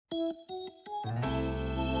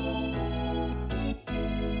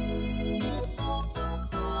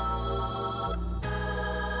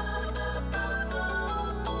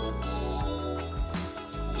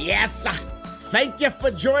Yes, thank you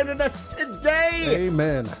for joining us today.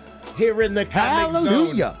 Amen. Here in the Comic Zone.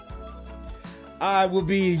 Hallelujah. I will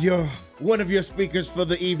be one of your speakers for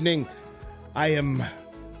the evening. I am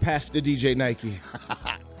Pastor DJ Nike.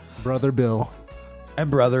 Brother Bill. And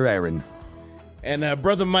Brother Aaron. And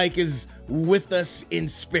Brother Mike is with us in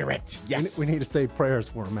spirit. Yes. We need to say prayers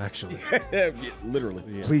for him, actually. Literally.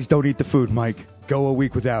 Yeah. Please don't eat the food, Mike. Go a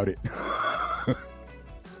week without it.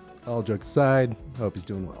 All jokes aside, hope he's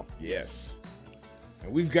doing well. Yes.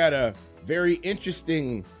 And we've got a very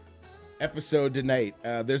interesting episode tonight.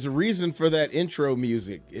 There's a reason for that intro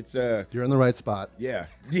music. It's You're in the right spot. yeah.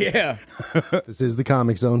 This is the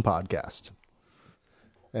Comic Zone podcast.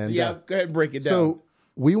 And Yeah, go ahead and break it down. so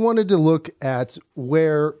we wanted to look at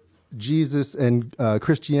where Jesus and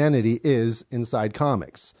Christianity is inside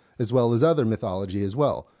comics, as well as other mythology as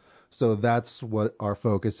well. So that's what our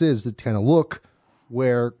focus is, to kind of look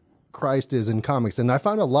where Christ is in comics. And I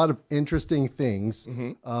found a lot of interesting things,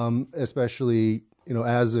 especially,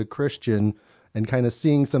 as a Christian, and kind of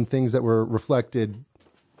seeing some things that were reflected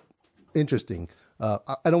interesting. I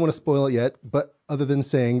don't want to spoil it yet, but other than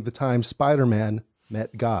saying the time Spider-Man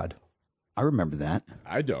met God. I remember that.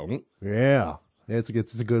 I don't. Yeah. It's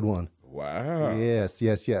a good one. Wow. Yes.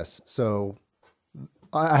 So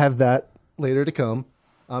I have that later to come.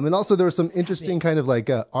 And also there were some interesting kind of like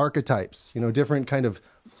archetypes, different kind of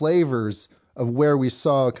flavors of where we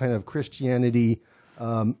saw kind of Christianity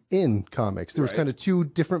in comics. There was kind of two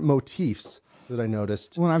different motifs that I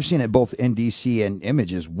noticed. Well, I've seen it both in DC and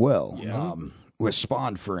Image as well. Yeah. With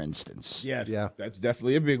Spawn, for instance. Yes. Yeah. That's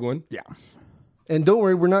definitely a big one. Yeah. And don't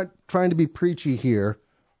worry, we're not trying to be preachy here.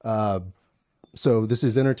 So this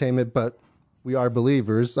is entertainment, but we are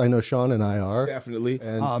believers. I know Sean and I are. Definitely.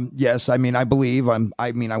 And Yes, I mean, I believe I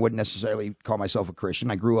wouldn't necessarily call myself a Christian.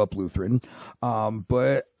 I grew up Lutheran.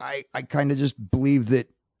 But I kind of just believe that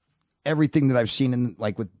everything that I've seen in,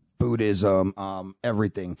 like, with Buddhism,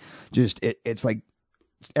 everything, just it's like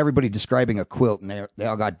everybody describing a quilt, and they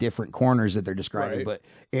all got different corners that they're describing, Right. but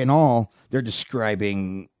in all, they're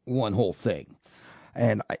describing one whole thing.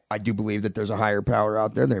 And I do believe that there's a higher power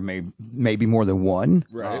out there. There may be more than one.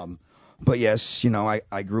 Right. But yes,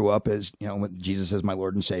 I grew up as, with Jesus as my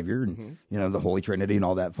Lord and Savior, and, the Holy Trinity and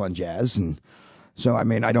all that fun jazz. And so, I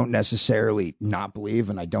mean, I don't necessarily not believe,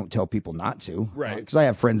 and I don't tell people not to. Right. Because I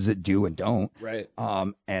have friends that do and don't. Right.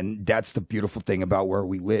 And that's the beautiful thing about where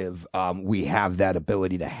we live. We have that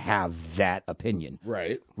ability to have that opinion.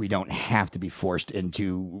 Right. We don't have to be forced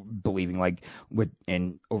into believing like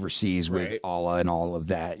in overseas with Right. Allah and all of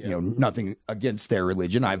that. Nothing against their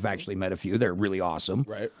religion. I've actually met a few. They're really awesome.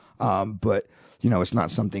 Right. But it's not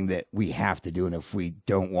something that we have to do. And if we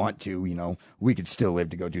don't want to, we could still live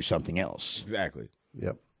to go do something else. Exactly.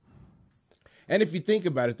 yep. And if you think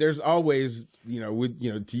about it, there's always,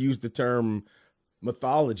 to use the term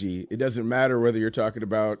mythology, it doesn't matter whether you're talking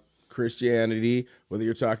about Christianity, whether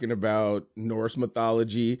you're talking about Norse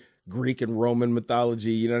mythology, Greek and Roman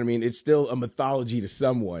mythology, you know what I mean? It's still a mythology to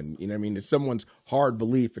someone, you know what I mean? It's someone's hard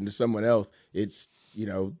belief, and to someone else, it's,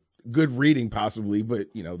 good reading possibly, but,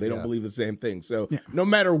 they don't believe the same thing. So no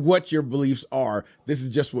matter what your beliefs are, this is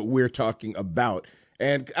just what we're talking about.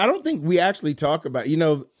 And I don't think we actually talk about,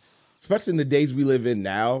 especially in the days we live in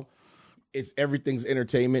now, everything's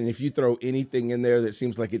entertainment. And if you throw anything in there that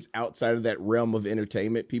seems like it's outside of that realm of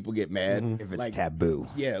entertainment, people get mad. If it's taboo.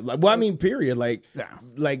 Yeah. Period. Like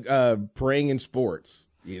praying in sports,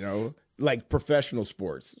 like professional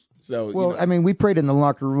sports. So, Well, I mean, we prayed in the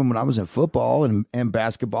locker room when I was in football and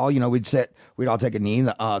basketball. We'd all take a knee.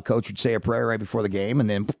 The coach would say a prayer right before the game, and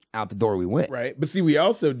then out the door we went. right. But see, we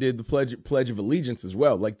also did the Pledge of Allegiance as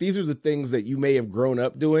well. Like, these are the things that you may have grown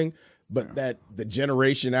up doing, but that the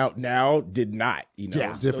generation out now did not,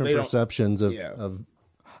 Yeah. So Different they don't- perceptions of, Yeah. of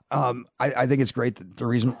I think it's great that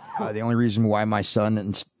the only reason why my son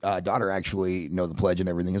and daughter actually know the pledge and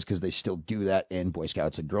everything is because they still do that in Boy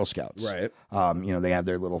Scouts and Girl Scouts. Right. They have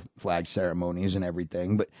their little flag ceremonies and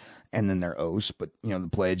everything, and then their oaths, but the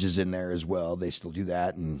pledge is in there as well. They still do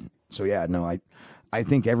that, and so I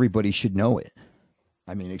think everybody should know it.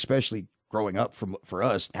 I mean, especially growing up for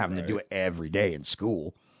us having to do it every day in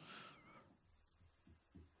school,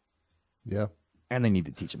 yeah. and they need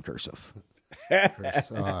to teach them cursive.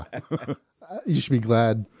 You should be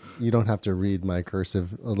glad you don't have to read my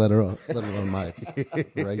cursive, let alone my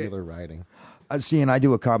regular writing. And I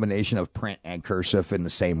do a combination of print and cursive in the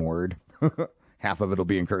same word. Half of it'll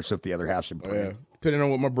be in cursive, the other half's in print. Yeah. Depending on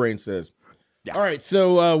what my brain says. Yeah. All right,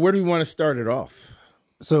 so where do we want to start it off?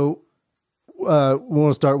 So we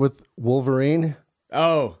want to start with Wolverine,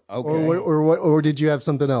 Oh, okay. or did you have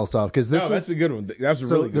something else off? Because this No, was that's a good one. That's a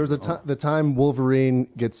so really good there's one. the time Wolverine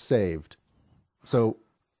gets saved. So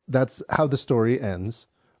that's how the story ends.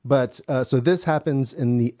 But so this happens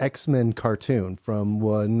in the X-Men cartoon from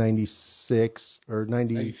 96 or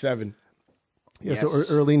 90. 97. Yeah, Yes.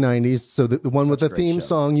 so early 90s. So the one with the a great theme show.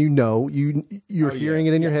 song, you're hearing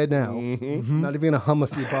it in your head now. Mm-hmm. Not even going to hum a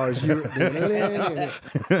few bars.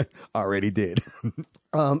 Already did.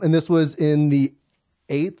 And this was in the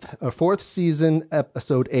fourth season,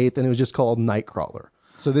 episode 8, and it was just called Nightcrawler.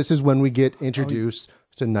 So this is when we get introduced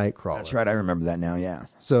to Nightcrawler. That's right. I remember that now. Yeah.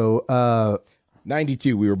 So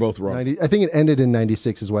 92, we were both wrong. I think it ended in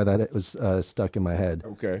 96 is why that was stuck in my head.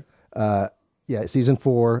 Okay. Yeah, season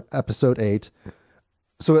 4, episode 8.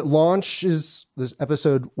 So it launches this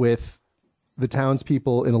episode with the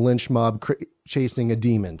townspeople in a lynch mob chasing a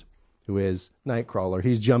demon, who is Nightcrawler.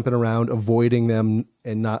 He's jumping around, avoiding them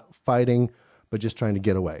and not fighting, but just trying to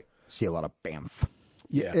get away. See a lot of bamf.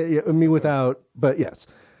 Yeah, I mean, but yes.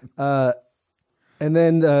 And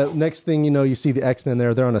then next thing you know, you see the X-Men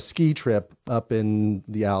there. They're on a ski trip up in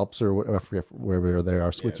the Alps or wherever they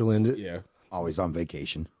are, Switzerland. Yeah. Always on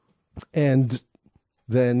vacation. And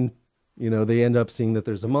then, they end up seeing that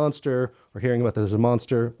there's a monster or hearing about there's a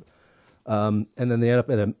monster. And then they end up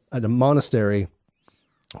at a monastery,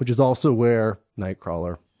 which is also where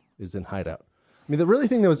Nightcrawler is in hideout. I mean, the really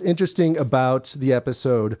thing that was interesting about the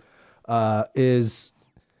episode is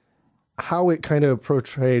how it kind of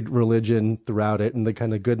portrayed religion throughout it and the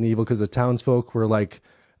kind of good and evil, because the townsfolk were like,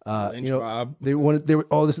 Mob. they were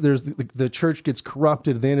all this. There's the church gets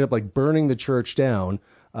corrupted. They ended up like burning the church down,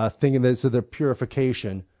 thinking that it's their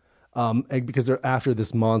purification, and because they're after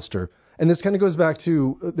this monster. And this kind of goes back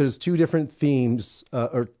to there's two different themes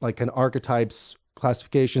or like kind of archetypes,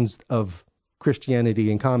 classifications of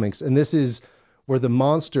Christianity in comics, and this is where the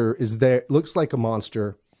monster is there, looks like a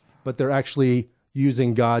monster, but they're actually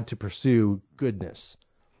using God to pursue goodness.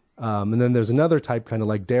 And then there's another type, kind of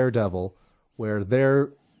like Daredevil, where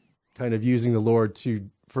they're kind of using the Lord to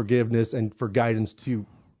forgiveness and for guidance to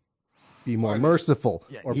be more merciful,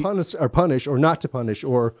 or punish or not to punish,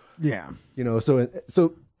 or Yeah.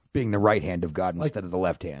 so Being the right hand of God instead of the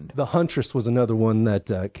left hand. the Huntress was another one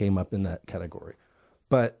that came up in that category.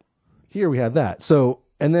 But here we have that. So,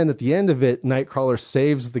 and then at the end of it, Nightcrawler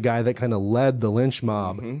saves the guy that kind of led the lynch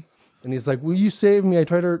mob. And he's like, will you save me? I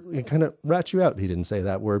tried to kind of rat you out. He didn't say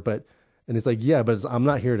that word, and he's like, yeah, but I'm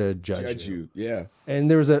not here to judge you. Yeah. And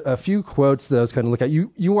there was a few quotes that I was kind of looking at.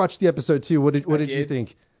 You watched the episode too. What did you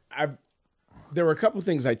think? There were a couple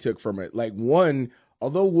things I took from it. Like, one,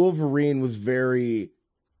 although Wolverine was very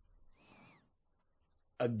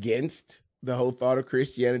against the whole thought of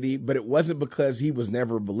Christianity, but it wasn't because he was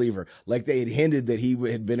never a believer. Like, they had hinted that he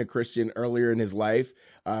had been a Christian earlier in his life,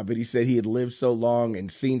 but he said he had lived so long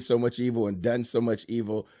and seen so much evil and done so much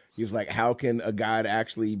evil. He was like, how can a God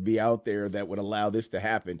actually be out there that would allow this to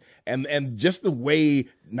happen? And just the way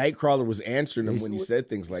Nightcrawler was answering him when he said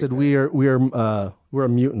things like Said that. we're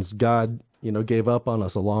mutants. God, gave up on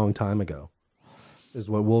us a long time ago, is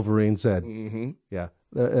what Wolverine said. Mm-hmm. Yeah.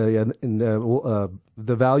 And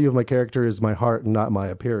the value of my character is my heart and not my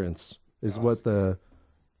appearance, is what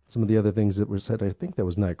some of the other things that were said. I think that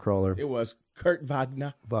was Nightcrawler. It was Kurt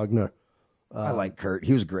Wagner. I like Kurt.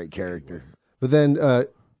 He was a great character. But then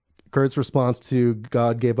Kurt's response to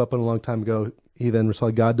God gave up on a long time ago, he then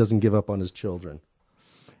responded, God doesn't give up on his children.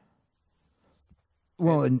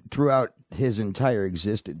 Well, and throughout his entire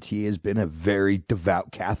existence, he has been a very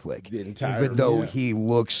devout Catholic. Even though he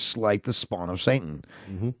looks like the spawn of Satan.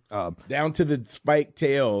 Down to the spiked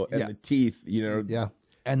tail and the teeth, Yeah.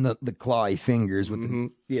 And the clawy fingers with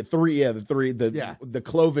the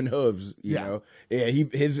cloven hooves, you know. Yeah,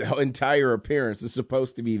 his entire appearance is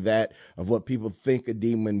supposed to be that of what people think a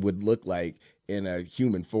demon would look like in a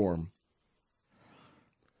human form.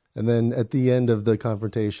 And then at the end of the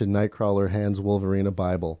confrontation, Nightcrawler hands Wolverine a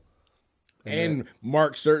Bible. And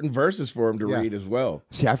marks certain verses for him to read as well.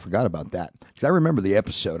 See, I forgot about that. Because I remember the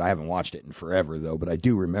episode. I haven't watched it in forever, though, but I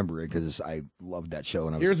do remember it because I loved that show.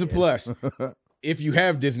 Here's a plus. If you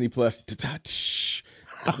have Disney Plus,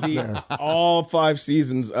 all 5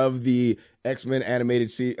 seasons of the X-Men animated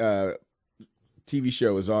TV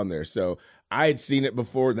show is on there. So I had seen it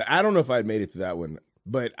before. I don't know if I had made it to that one,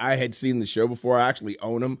 but I had seen the show before. I actually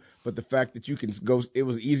own them. But the fact that you can go, it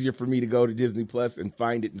was easier for me to go to Disney Plus and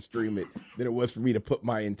find it and stream it than it was for me to put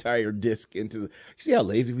my entire disc into. See how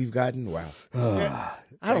lazy we've gotten? Wow.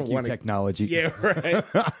 I don't want technology. Yeah, right.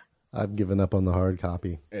 I've given up on the hard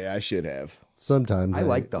copy. Yeah, I should have. Sometimes I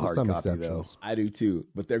like the hard some copy, exceptions. I do too,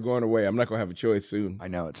 but they're going away. I'm not going to have a choice soon. I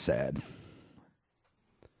know it's sad.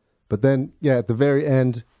 But then, yeah, at the very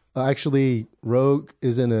end, actually, Rogue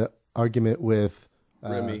is in an argument with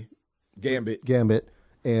Remy, Gambit.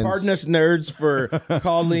 and Pardon us, nerds, for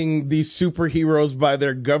calling these superheroes by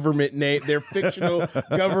their government name, their fictional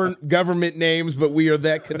government names, but we are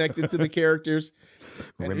that connected to the characters.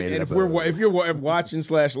 And if you're watching /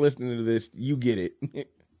 listening to this, you get it.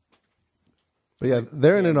 But yeah,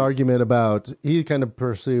 they're in an argument about, he kind of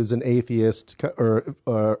pursues an atheist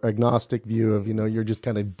or agnostic view of, you're just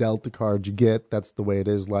kind of dealt the cards you get. That's the way it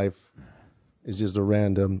is. Life is just a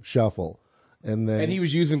random shuffle. And he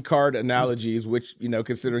was using card analogies, which,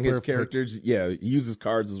 considering his characters, he uses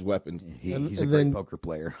cards as weapons. He's a great poker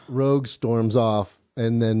player. Rogue storms off,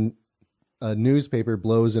 and then a newspaper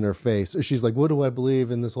blows in her face. She's like, what do I believe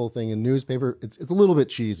in this whole thing? And newspaper, it's a little bit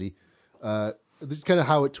cheesy. This is kind of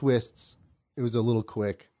how it twists. It was a little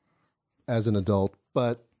quick as an adult,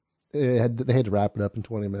 but they had to wrap it up in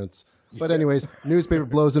 20 minutes. But anyways, newspaper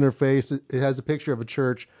blows in her face. It has a picture of a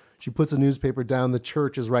church. She puts a newspaper down. The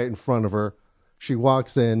church is right in front of her. She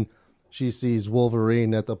walks in. She sees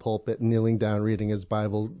Wolverine at the pulpit kneeling down, reading his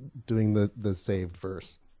Bible, doing the saved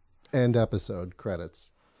verse. End episode,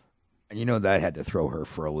 credits. And that had to throw her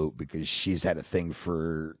for a loop because she's had a thing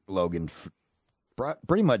for Logan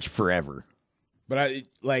pretty much forever. But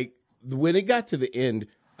when it got to the end,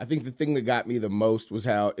 I think the thing that got me the most was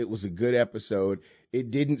how it was a good episode. It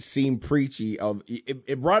didn't seem preachy.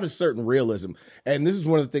 It brought a certain realism. And this is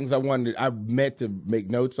one of the things I meant to make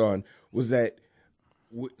notes on, was that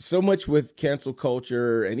so much with cancel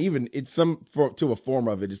culture, and even it's to a form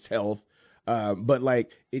of it, it's health. But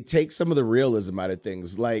it takes some of the realism out of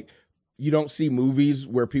things. You don't see movies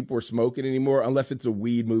where people are smoking anymore unless it's a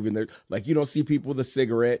weed movie. And you don't see people with a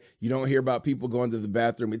cigarette. You don't hear about people going to the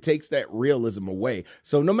bathroom. It takes that realism away.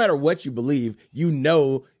 So no matter what you believe,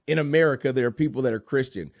 in America, there are people that are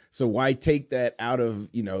Christian. So why take that out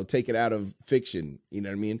of, take it out of fiction? You know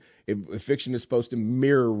what I mean? If fiction is supposed to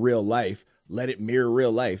mirror real life, let it mirror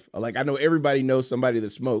real life. I know everybody knows somebody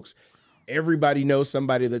that smokes. Everybody knows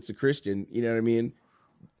somebody that's a Christian. You know what I mean?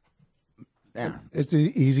 Yeah. It's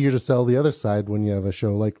easier to sell the other side when you have a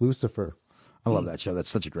show like Lucifer. I love that show. That's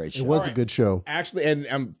such a great show. It was a good show. Actually,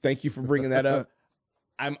 and thank you for bringing that up.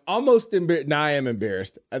 I'm almost embarrassed. Now I am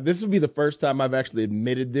embarrassed. This will be the first time I've actually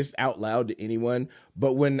admitted this out loud to anyone.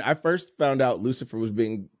 But when I first found out Lucifer was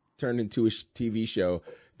being turned into a TV show,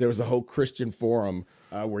 there was a whole Christian forum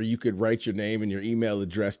where you could write your name and your email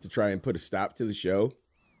address to try and put a stop to the show.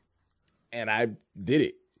 And I did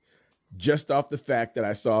it. Just off the fact that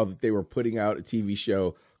I saw that they were putting out a TV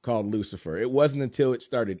show called Lucifer. It wasn't until it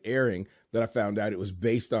started airing that I found out it was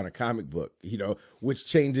based on a comic book, which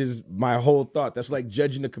changes my whole thought. That's like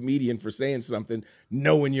judging a comedian for saying something,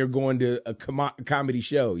 knowing you're going to a comedy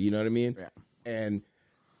show, you know what I mean? Yeah. And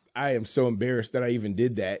I am so embarrassed that I even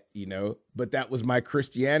did that, but that was my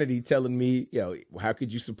Christianity telling me, how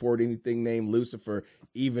could you support anything named Lucifer,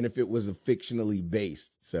 even if it was a fictionally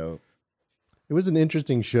based? So it was an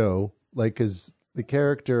interesting show. Because the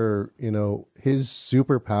character, his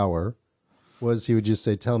superpower was he would just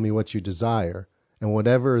say, tell me what you desire. And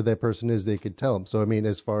whatever that person is, they could tell him. So,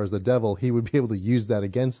 as far as the devil, he would be able to use that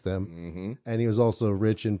against them. Mm-hmm. And he was also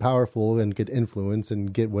rich and powerful and could influence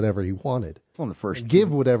and get whatever he wanted. Well,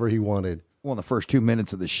 give whatever he wanted. Well, in the first 2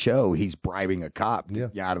 minutes of the show, he's bribing a cop to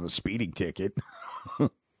get out of a speeding ticket.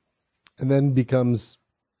 And then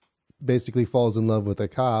basically falls in love with a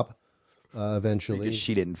cop. Eventually, because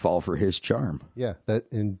she didn't fall for his charm. Yeah,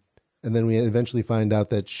 and then we eventually find out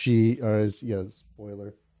that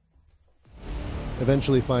spoiler.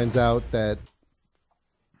 Eventually finds out that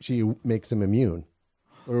she makes him immune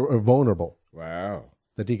or vulnerable. Wow,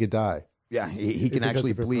 that he could die. Yeah, he can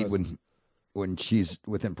actually bleed when she's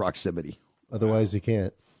within proximity. Otherwise, he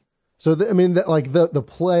can't. So the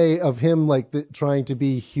play of him trying to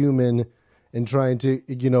be human and trying to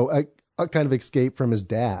a kind of escape from his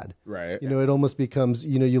dad. Right. It almost becomes,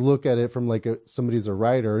 you look at it from somebody's a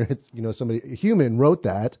writer, it's, a human wrote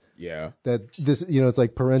that. Yeah. That this, it's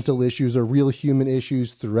like parental issues or real human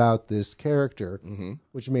issues throughout this character,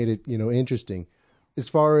 which made it, interesting. As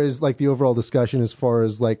far as the overall discussion, as far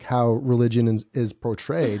as how religion is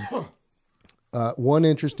portrayed, one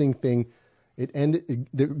interesting thing,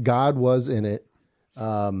 God was in it.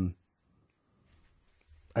 I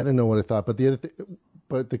don't know what I thought, but the other thing,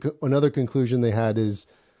 another conclusion they had is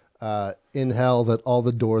in hell that all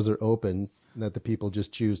the doors are open and that the people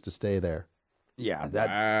just choose to stay there. Yeah,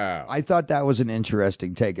 wow. I thought that was an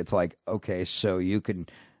interesting take. It's okay, so you can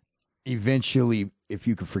eventually, if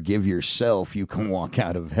you can forgive yourself, you can walk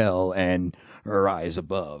out of hell and rise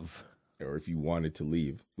above. Or if you wanted to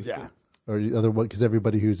leave. Yeah. Or the other one, because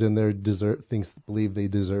everybody who's in there believe they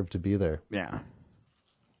deserve to be there. Yeah.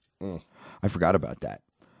 I forgot about that.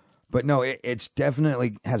 But no, it's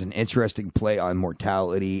definitely has an interesting play on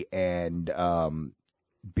mortality and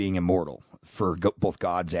being immortal for both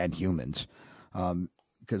gods and humans.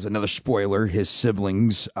 Because another spoiler, his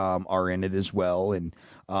siblings are in it as well, and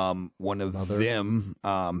one of them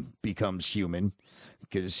becomes human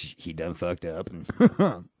because he done fucked up.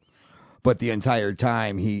 But the entire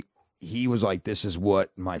time he was like, "This is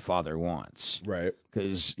what my father wants," Right.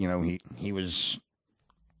 because he was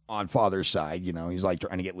on father's side. He's like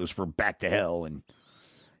trying to get Lucifer back to hell, and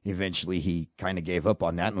eventually he kind of gave up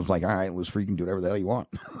on that and was like, "All right, Lucifer, you can do whatever the hell you want."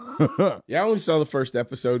 Yeah, I only saw the first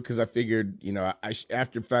episode because I figured,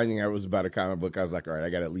 after finding out it was about a comic book, I was like, all right,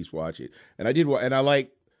 I got to at least watch it. And I did, and I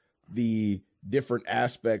like the different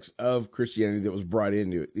aspects of Christianity that was brought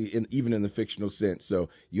into it, even in the fictional sense. So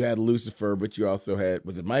you had Lucifer, but you also had,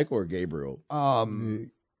 was it Michael or Gabriel?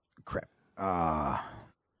 Crap. I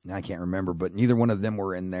can't remember, but neither one of them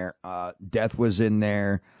were in there. Death was in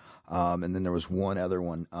there. And then there was one other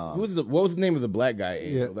one. What was the name of the black guy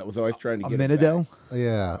angel that was always trying to get Amenadel?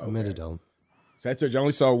 Yeah, Amenadel. So I told you, I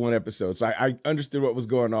only saw one episode, so I understood what was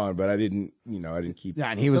going on, but I didn't keep.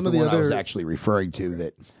 Yeah, and he was the one I was actually referring to.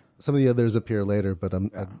 That some of the others appear later, but I'm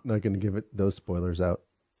not going to give it those spoilers out.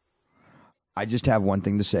 I just have one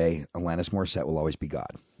thing to say: Alanis Morissette will always be God.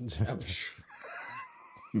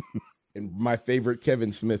 And my favorite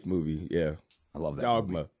Kevin Smith movie, yeah, I love that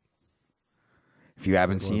Dogma. movie. If you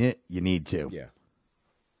haven't seen it, you need to. Yeah,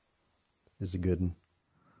 Is a good one.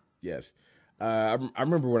 yes. I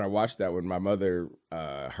remember when I watched that when my mother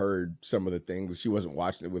heard some of the things. She wasn't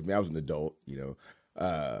watching it with me. I was an adult,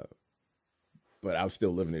 but I was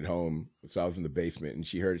still living at home, so I was in the basement, and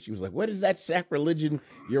she heard it. She was like, "What is that sacrilegion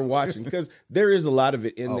you're watching?" Because there is a lot of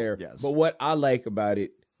it in there. Yes. But what I like about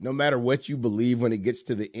it, no matter what you believe, when it gets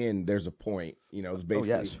to the end, there's a point. It's basically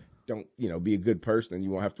yes. don't be a good person, and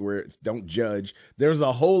you won't have to wear it. Don't judge. There's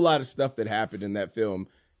a whole lot of stuff that happened in that film,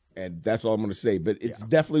 and that's all I'm going to say. But it's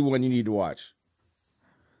definitely one you need to watch.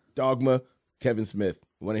 Dogma, Kevin Smith,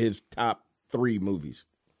 one of his top 3 movies.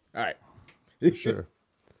 All right. Sure.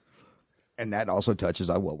 And that also touches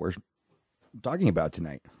on what we're talking about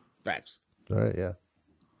tonight. Facts. All right, yeah.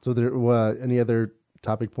 So there, any other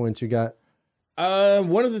topic points you got?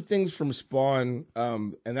 One of the things from Spawn,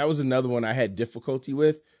 and that was another one I had difficulty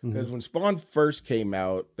with, because when Spawn first came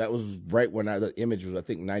out, that was right when the Image was, I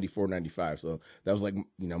think, 94, 95. So that was like,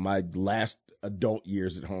 my last adult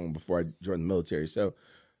years at home before I joined the military. So,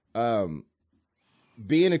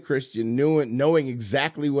 being a Christian, knowing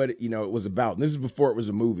exactly what it was about, and this is before it was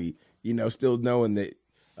a movie, still knowing that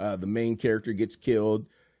the main character gets killed,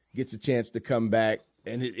 gets a chance to come back,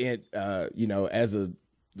 and as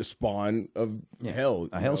the spawn of hell,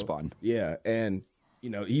 A hell spawn. yeah, and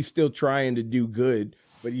he's still trying to do good,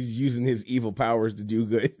 but he's using his evil powers to do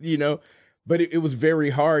good, But it was very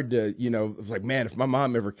hard to, it's like, man, if my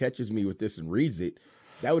mom ever catches me with this and reads it,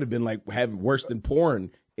 that would have been like having worse than porn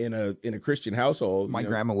in a Christian household. My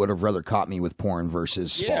grandma would have rather caught me with porn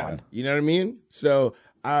versus Spawn. Yeah, you know what I mean? So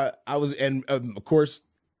I was, and of course,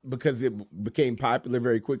 because it became popular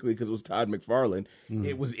very quickly because it was Todd McFarlane,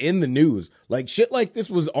 it was in the news. Like shit like this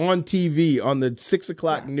was on TV on the 6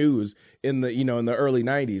 o'clock news in the in the early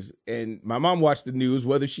 90s. And my mom watched the news,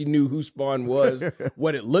 whether she knew who Spawn was,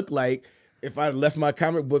 what it looked like. If I left my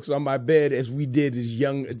comic books on my bed as we did as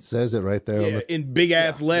young, It says it right there. yeah, in big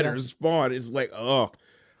ass letters, Spawn. It's like, oh,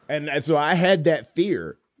 and so I had that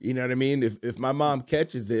fear. You know what I mean? If my mom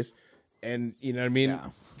catches this, and you know what I mean,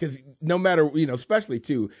 because no matter especially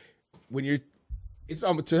too, when it's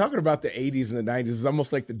almost talking about the 80s and the 90s. It's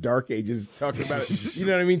almost like the dark ages. Talking about it, you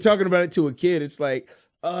know what I mean? Talking about it to a kid, it's like,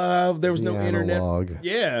 there was no internet. Analog.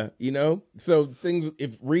 Yeah, so things.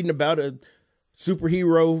 If reading about a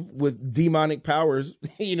superhero with demonic powers,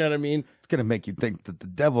 you know what I mean? It's going to make you think that the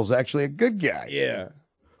devil's actually a good guy. Yeah.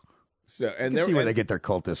 So and See where they get their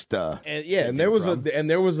cultist. And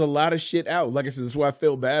there was a lot of shit out. Like I said, that's why I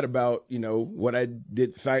feel bad about what I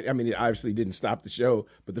did sign. I mean, it obviously didn't stop the show,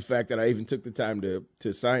 but the fact that I even took the time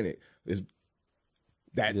to sign it is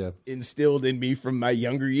that instilled in me from my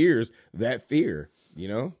younger years that fear.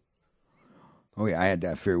 Oh yeah, I had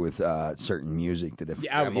that fear with certain music that if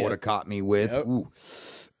Grandma would have caught me with. Ooh.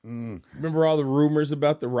 Remember all the rumors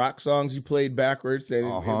about the rock songs you played backwards, and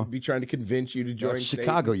it would be trying to convince you to join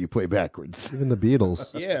Chicago. You play backwards. Even the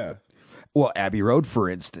Beatles. Yeah. Well, Abbey Road, for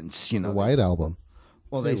instance, The White Album.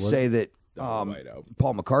 Well, they say that The whole White Album.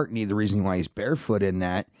 Paul McCartney, the reason why he's barefoot in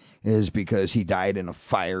that is because he died in a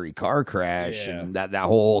fiery car crash and that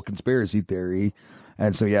whole conspiracy theory.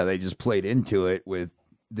 And so, yeah, they just played into it with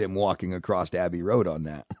them walking across Abbey Road on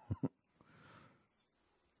that.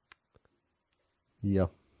 Yeah.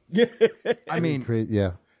 I mean,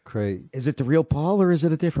 Great. is it the real Paul or is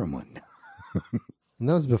it a different one? And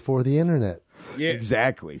that was before the internet. Yeah.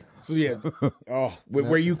 Exactly. So yeah.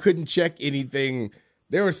 Where you couldn't check anything.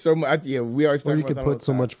 There was so much. Yeah, we always Or talk you about could that all put the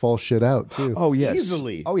so time. much false shit out too. Oh, yes.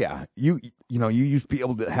 Easily. Oh, yeah. You used to be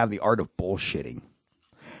able to have the art of bullshitting.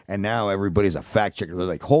 And now everybody's a fact checker. They're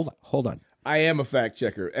like, hold on. I am a fact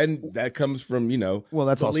checker, and that comes from Well,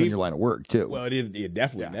 that's also in your line of work, too. Well, it is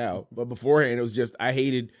definitely now, but beforehand it was just I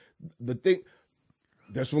hated the thing.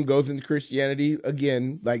 This one goes into Christianity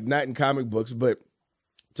again, like not in comic books, but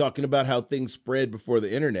talking about how things spread before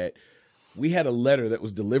the internet. We had a letter that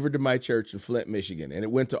was delivered to my church in Flint, Michigan, and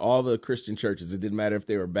it went to all the Christian churches. It didn't matter if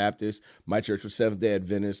they were Baptist. My church was Seventh-day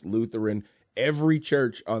Adventist, Lutheran, every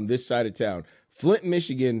church on this side of town. Flint,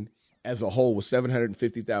 Michigan, as a whole, was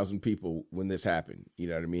 750,000 people when this happened. You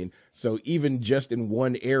know what I mean? So even just in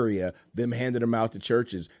one area, them handing them out to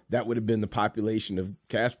churches, that would have been the population of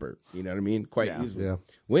Casper. You know what I mean? Quite easily. Yeah.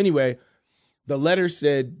 Well, anyway, the letter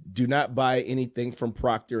said, do not buy anything from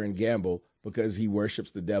Procter & Gamble because he worships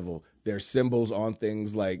the devil. There's symbols on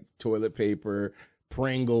things like toilet paper,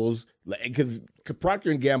 Pringles, because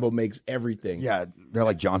Procter & Gamble makes everything. Yeah, they're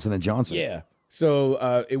like Johnson & Johnson. Yeah.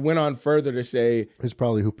 So it went on further to say, It's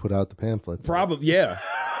probably who put out the pamphlets. probably, yeah,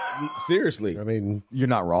 seriously. I mean, You're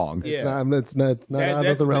not wrong. Yeah. it's not out of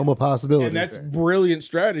That's- the realm of possibility. And that's brilliant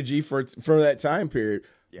strategy for that time period.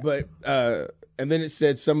 But and then it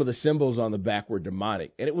said some of the symbols on the back were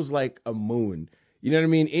demonic, and it was like a moon. You know what I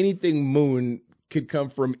mean? Anything moon could come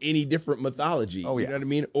from any different mythology. Oh, yeah. You know what I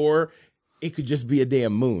mean? Or it could just be a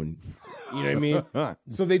damn moon. You know what I mean?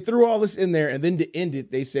 So they threw all this in there, and then to end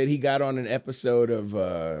it, they said he got on an episode of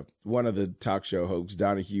one of the talk show hosts,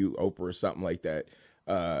 Donahue, Oprah, or something like that,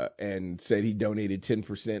 and said he donated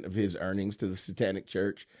 10% of his earnings to the Satanic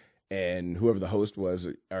Church. And whoever the host was,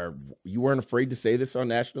 or you weren't afraid to say this on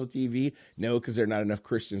national TV? No, because there are not enough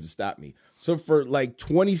Christians to stop me. So for like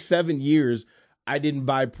 27 years, I didn't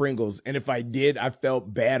buy Pringles. And if I did, I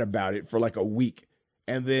felt bad about it for like a week.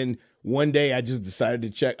 And then one day I just decided to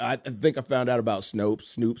check. I think I found out about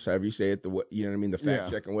Snoops, however you say it, you know what I mean, the fact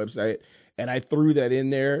checking website. And I threw that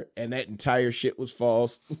in there, and that entire shit was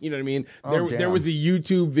false. You know what I mean? There was a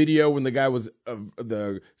YouTube video when the guy was,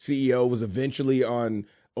 the CEO was eventually on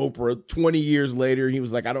Oprah 20 years later. He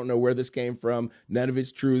was like, I don't know where this came from. None of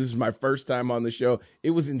it's true. This is my first time on the show.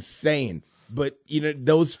 It was insane. But, you know,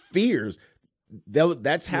 those fears,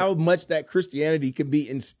 that's how much that Christianity can be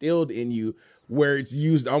instilled in you, where it's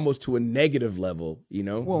used almost to a negative level, you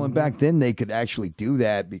know? Well, and back then they could actually do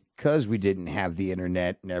that because we didn't have the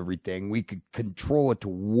internet and everything. We could control it to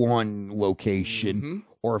one location,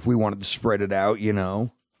 or if we wanted to spread it out, you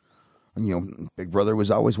know. And, you know, Big Brother was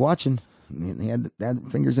always watching. He had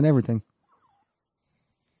fingers in everything.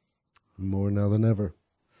 More now than ever.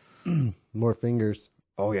 More fingers.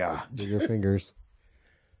 Oh, yeah. Bigger fingers.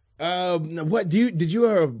 What did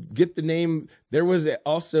you get the name? There was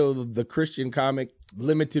also the Christian comic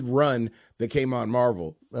limited run that came on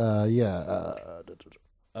Marvel.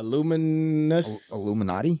 Illuminus?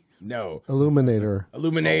 Illuminati? No. Illuminator.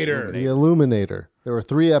 Illuminator. The Illuminator. There were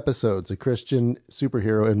 3 episodes, a Christian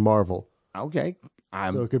superhero in Marvel. Okay.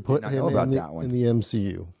 So it could put did not him know about in that one. the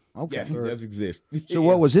MCU. Okay. Yes, he does exist. So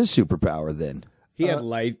what was his superpower then? He had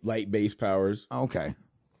light-based powers. Okay.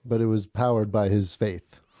 But it was powered by his faith.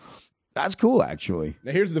 That's cool, actually.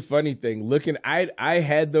 Now, here's the funny thing. I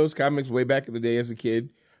had those comics way back in the day as a kid.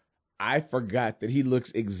 I forgot that he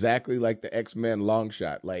looks exactly like the X-Men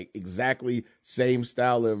Longshot, like exactly same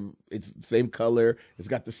style of, it's same color. It's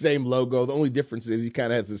got the same logo. The only difference is he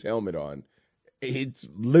kind of has his helmet on. It's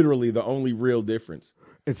literally the only real difference.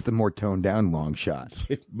 It's the more toned down long shot.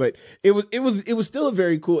 But it was still a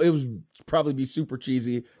very cool. It was probably be super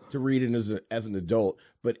cheesy to read it as an adult,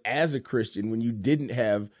 but as a Christian, when you didn't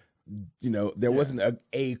have, you know, there wasn't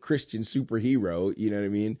a Christian superhero. You know what I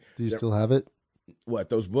mean? Do you still have it? What,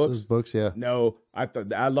 those books? Those books, yeah. No, I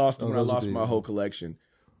thought I lost them when I lost my whole collection.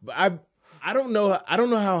 But I don't know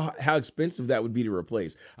how expensive that would be to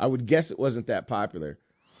replace. I would guess it wasn't that popular.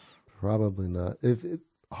 Probably not. If it,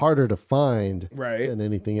 harder to find than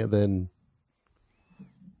anything than.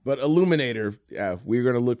 But Illuminator, yeah, we're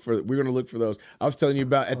gonna look for those. I was telling you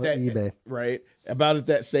about at that eBay. About at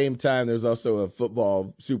that same time. There's also a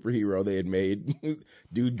football superhero they had made.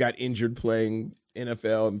 Dude got injured playing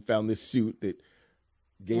NFL and found this suit that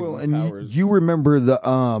gave him powers. You remember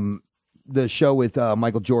the show with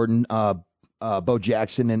Michael Jordan, Bo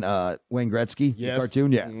Jackson, and Wayne Gretzky, the Yes.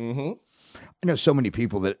 cartoon. Yeah, Mm-hmm. I know so many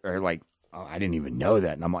people that are like, oh, I didn't even know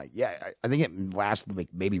that, and I'm like, yeah, I think it lasted like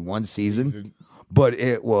maybe one season, but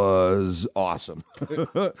it was awesome.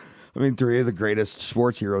 I mean, three of the greatest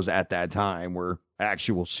sports heroes at that time were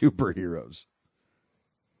actual superheroes.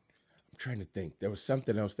 I'm trying to think. There was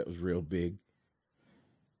something else that was real big.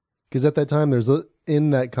 Because at that time,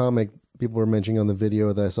 in that comic, people were mentioning on the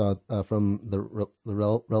video that I saw from the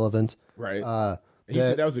Relevant, Right. uh, And you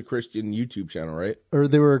said that was a Christian YouTube channel, right? or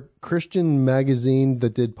they were a Christian magazine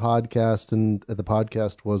that did podcast, and the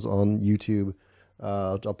podcast was on YouTube.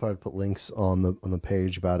 I'll probably put links on the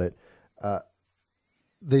page about it.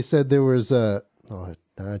 They said there was a. Oh,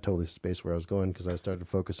 I totally spaced where I was going because I started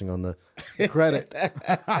focusing on the credit.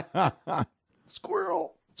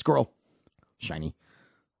 Squirrel. Shiny.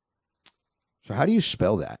 So how do you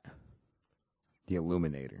spell that? The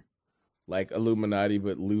Illuminator. Like Illuminati,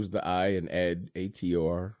 but lose the I and add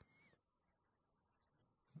ATOR.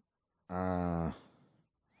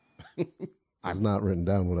 It's not written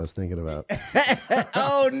down what I was thinking about.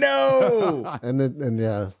 Oh no! and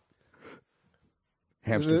yeah,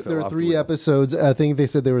 Hamster there were 3 episodes. I think they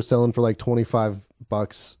said they were selling for like $25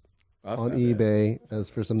 That's on not bad. eBay as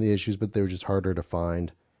for some of the issues, but they were just harder to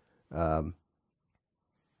find. Yeah,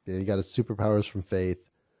 you got his superpowers from Faith.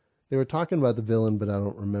 They were talking about the villain, but I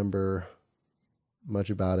don't remember much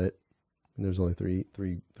about it. And there's only three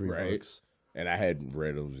Right. books. And I hadn't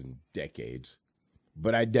read those in decades.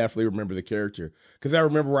 But I definitely remember the character because I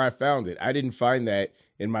remember where I found it. I didn't find that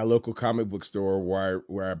in my local comic book store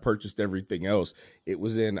where I purchased everything else. It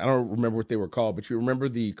was in, I don't remember what they were called, but you remember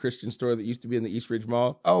the Christian store that used to be in the East Ridge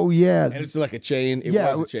Mall? Oh yeah, And it's like a chain. It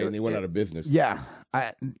Yeah, was a chain. They went out of business. yeah.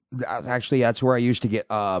 Actually, that's where I used to get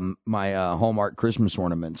my Hallmark Christmas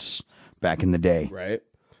ornaments back in the day. Right.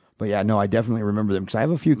 But yeah, no, I definitely remember them because I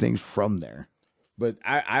have a few things from there. But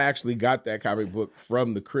I actually got that comic book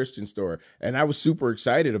from the Christian store, and I was super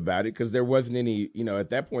excited about it because there wasn't any,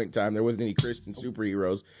 at that point in time, there wasn't any Christian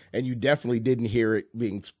superheroes, and you definitely didn't hear it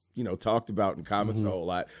being, talked about in comics a whole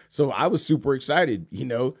lot. So I was super excited,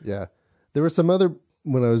 Yeah. There were some other,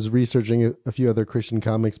 when I was researching a few other Christian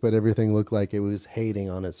comics, but everything looked like it was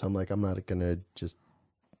hating on it. So I'm like, I'm not going to just,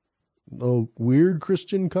 weird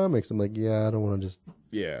Christian comics. I'm like, yeah, I don't want to just.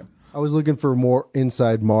 Yeah. I was looking for more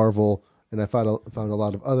inside Marvel, and I found a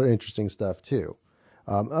lot of other interesting stuff too.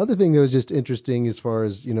 Other thing that was just interesting as far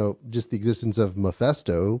as, just the existence of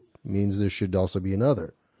Mephisto means there should also be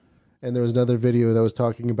another. And there was another video that was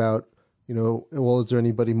talking about, is there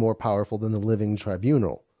anybody more powerful than the living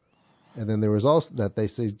tribunal? And then there was also that they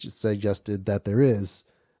suggested that there is,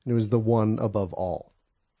 and it was the one above all.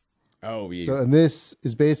 Oh, yeah. So, and this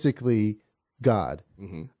is basically God.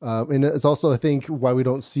 And it's also, I think, why we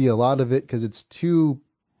don't see a lot of it because it's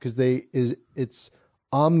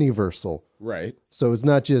omniversal. Right. So it's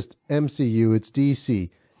not just MCU, it's DC,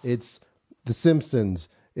 it's The Simpsons,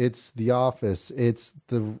 it's The Office, it's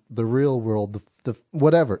the real world, the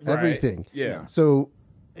whatever, Right. everything. Yeah. So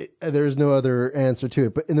there's no other answer to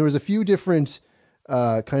it. And there was a few different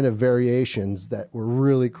kind of variations that were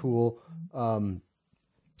really cool.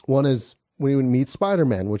 One is when you meet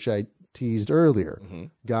Spider-Man, which I teased earlier.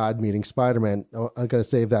 God meeting Spider-Man. I'm going to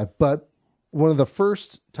save that. But one of the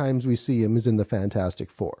first times we see him is in the Fantastic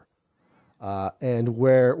Four. And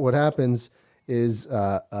where what happens is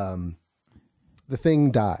the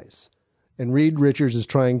Thing dies. And Reed Richards is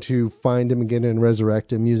trying to find him again and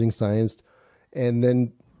resurrect him using science. And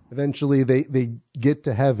then eventually they get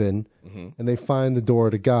to heaven and they find the door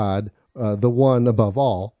to God, the one above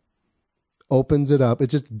all, opens it up.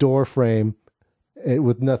 It's just a door frame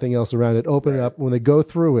with nothing else around it. Open it up. When they go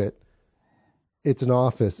through it, it's an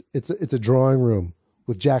office. It's a drawing room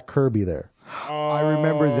with Jack Kirby there. I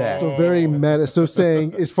remember that. So very meta. So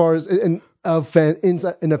saying as far as in a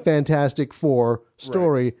Fantastic Four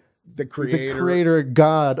story, The creator. the creator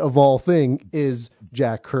God of all thing is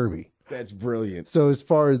Jack Kirby. That's brilliant. So as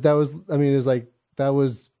far as that was, I mean, it's like that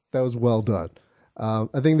was well done. I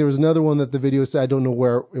think there was another one that the video said, I don't know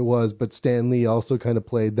where it was, but Stan Lee also kind of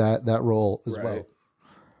played that role as well.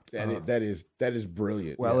 That is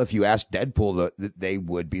brilliant. Well, if you ask Deadpool, they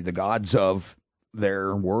would be the gods of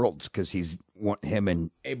their worlds because him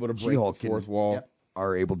and able to break She-Hulk the fourth wall.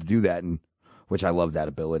 are able to do that, and which I love that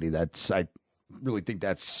ability. I really think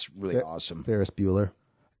that's really awesome. Ferris Bueller.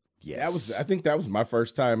 Yes, I think that was my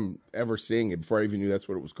first time ever seeing it before I even knew that's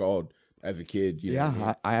what it was called as a kid. You know what I mean?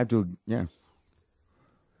 yeah. I have to. Yeah,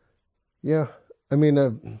 Yeah, I mean,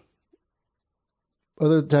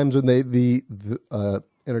 other times when the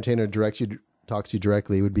entertainer directs you talks to you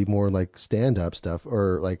directly, it would be more like stand-up stuff,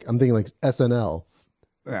 or like I'm thinking like SNL.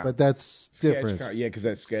 Yeah. But that's different. Yeah, because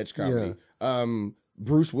that's sketch comedy.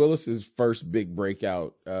 Bruce Willis's first big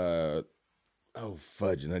breakout. Fudge!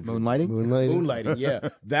 Moonlighting. Yeah,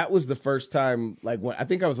 that was the first time. Like when I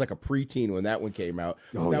think I was like a preteen when that one came out.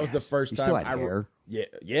 That was the first time. Still had hair.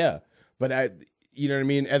 Yeah. But you know what I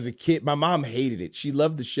mean? As a kid, my mom hated it. She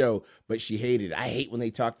loved the show, but she hated it. I hate when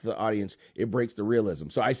they talk to the audience. It breaks the realism.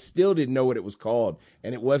 So I still didn't know what it was called.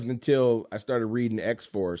 And it wasn't until I started reading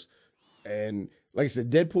X-Force. And like I said,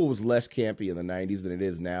 Deadpool was less campy in the 90s than it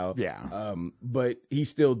is now. Yeah. But he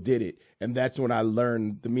still did it. And that's when I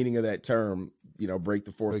learned the meaning of that term, break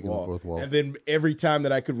the fourth Breaking wall. the fourth wall. And then every time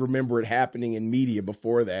that I could remember it happening in media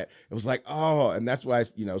before that, it was like, and that's why,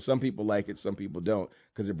 some people like it, some people don't,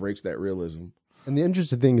 because it breaks that realism. And the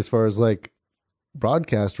interesting thing, as far as like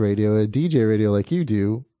broadcast radio, a DJ radio like you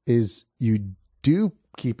do, is you do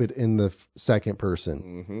keep it in the second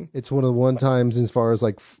person. Mm-hmm. It's one of the one times, as far as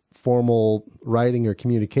like formal writing or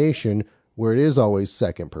communication, where it is always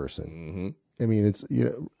second person. Mm-hmm. I mean, it's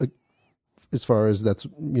as far as that's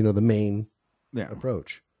the main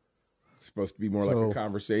approach. It's supposed to be more like a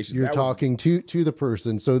conversation. You're talking to the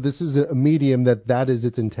person, so this is a medium that is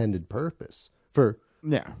its intended purpose for.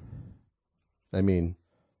 Yeah. I mean,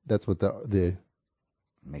 that's what the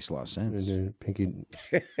makes a lot of sense. Pinky,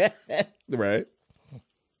 right?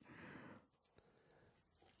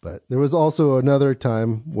 But there was also another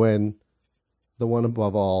time when the one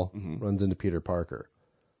above all runs into Peter Parker.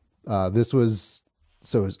 This was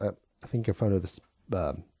I think I found it this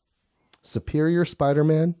Superior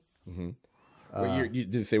Spider-Man. What year? You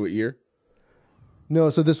didn't say what year? No,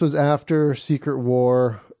 so this was after Secret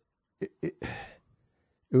War.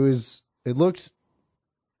 It looked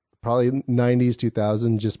probably 90s,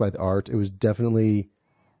 2000 just by the art. It was definitely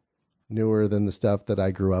newer than the stuff that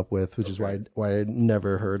I grew up with, which is why I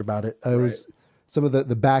never heard about it. It was some of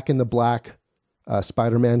the Back in the Black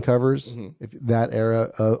Spider-Man covers, if that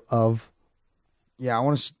era of. Yeah,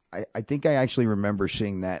 I think I actually remember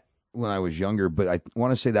seeing that when I was younger, but I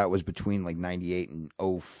want to say that was between like 98 and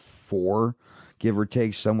 04, give or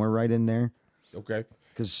take, somewhere right in there. Okay.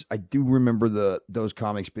 Because I do remember those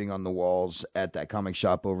comics being on the walls at that comic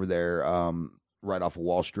shop over there, right off of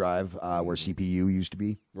Walsh Drive, where CPU used to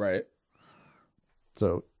be. Right.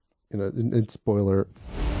 So, it's spoilers.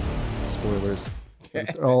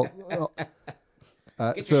 all,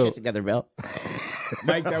 Get your shit together, Bill.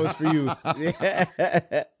 Mike, that was for you.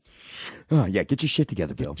 Yeah, get your shit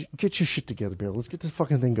together, Bill. Get your shit together, Bill. Let's get this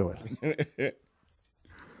fucking thing going.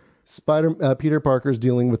 Peter Parker's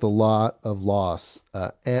dealing with a lot of loss.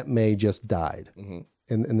 Aunt May just died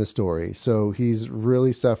in the story, so he's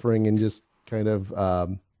really suffering and just kind of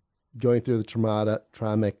going through the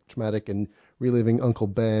traumatic and reliving Uncle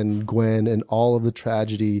Ben, Gwen, and all of the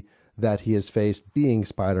tragedy that he has faced being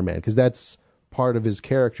Spider-Man, because that's part of his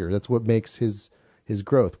character. That's what makes his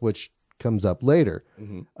growth, which comes up later.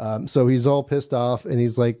 So he's all pissed off, and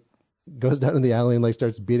he's like goes down in the alley and like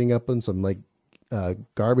starts beating up on some like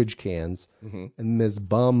garbage cans, and this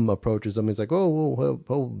bum approaches him. He's like,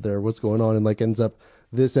 "Oh, there, what's going on?" And like ends up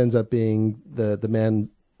being the man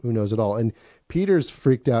who knows it all. And Peter's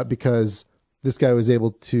freaked out because this guy was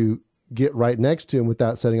able to get right next to him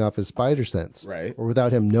without setting off his spider sense, right, or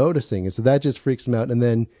without him noticing. And so that just freaks him out. And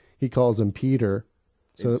then he calls him Peter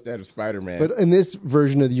instead of Spider-Man. But in this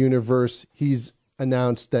version of the universe, he's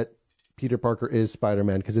announced that Peter Parker is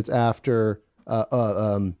Spider-Man because it's after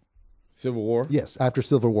Civil War? Yes, after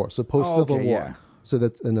Civil War. So post-Civil War. Yeah. So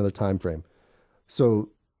that's another time frame. So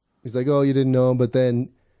he's like, "Oh, you didn't know him," but then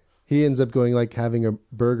he ends up going like having a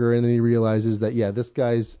burger, and then he realizes that this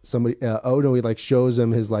guy's somebody. He like shows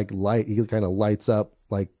him his like light. He kind of lights up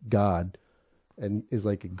like God, and is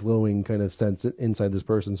like a glowing kind of sense inside this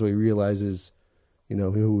person. So he realizes,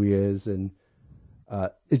 who he is, and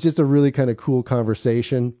it's just a really kind of cool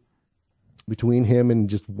conversation between him and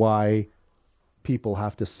just why people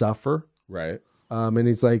have to suffer. Right. And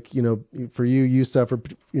it's like, for you suffer,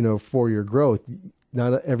 for your growth.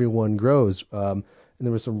 Not everyone grows. And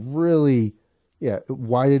there was some really,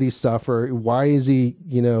 why did he suffer? Why is he,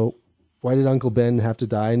 why did Uncle Ben have to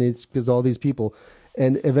die? And it's because all these people.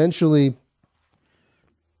 And eventually,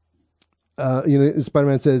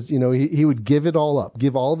 Spider-Man says, he would give it all up,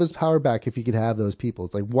 give all of his power back if he could have those people.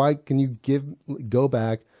 It's like, why can you go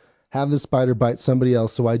back, have the spider bite somebody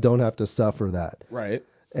else so I don't have to suffer that? Right.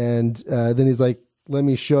 And then he's like, "Let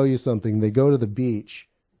me show you something." They go to the beach.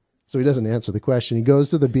 So he doesn't answer the question. He goes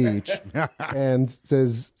to the beach and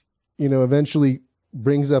says, eventually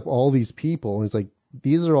brings up all these people. And he's like,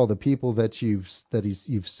 "These are all the people that you've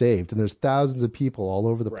saved." And there's thousands of people all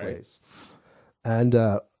over the place. And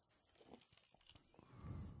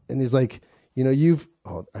he's like,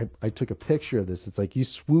 I took a picture of this. It's like you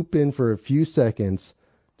swoop in for a few seconds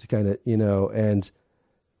to kind of, and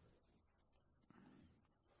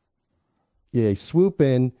you swoop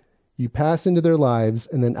in, you pass into their lives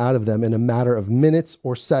and then out of them in a matter of minutes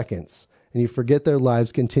or seconds, and you forget their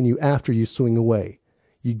lives continue after you swing away.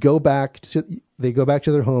 They go back to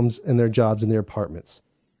their homes and their jobs and their apartments,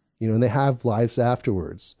 and they have lives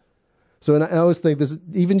afterwards. So, and I always think this,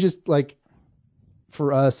 even just like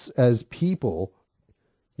for us as people,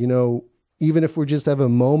 even if we just have a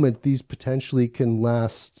moment, these potentially can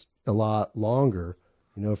last a lot longer,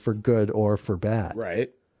 for good or for bad.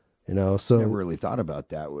 Right. So never really thought about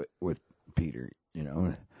that with Peter.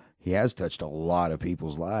 He has touched a lot of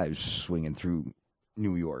people's lives swinging through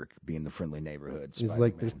New York, being the friendly neighborhood. He's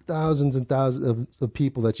like, there's thousands and thousands of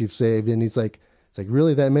people that you've saved. And he's like, it's like,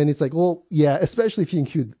 really that many? It's like, well, yeah, especially if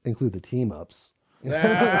you include the team ups.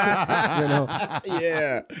 Yeah.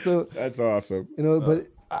 So that's awesome. But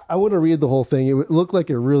I want to read the whole thing. It looked like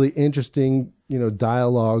a really interesting,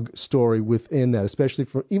 dialogue story within that, especially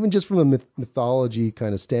even just from a mythology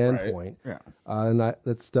kind of standpoint. Right. Yeah. And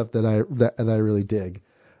that's stuff that I really dig.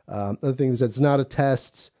 Other thing is that it's not a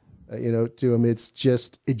test, to him. It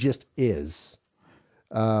just is.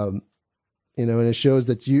 And it shows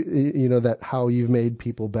that that how you've made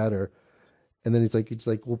people better. And then it's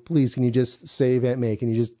like, well, please, can you just save Aunt May? Can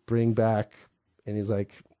you just bring back? And he's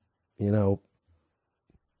like, well,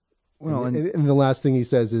 and the last thing he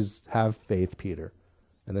says is, have faith, Peter.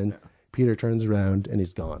 And then Peter turns around and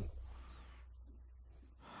he's gone.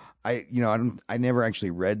 I never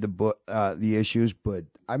actually read the book, the issues, but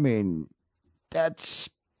I mean, that's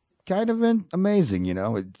kind of amazing.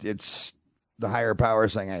 It's the higher power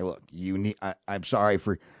saying, "Hey, look, I'm sorry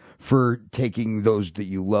for taking those that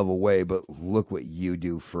you love away, but look what you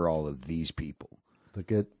do for all of these people."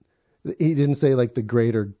 He didn't say like the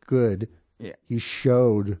greater good. Yeah, he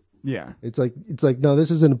showed. Yeah, it's like no,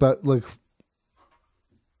 this isn't about like.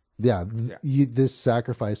 Yeah. This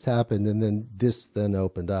sacrifice happened, and then this then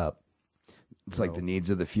opened up. It's like the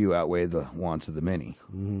needs of the few outweigh the wants of the many.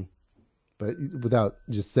 Mm-hmm. But without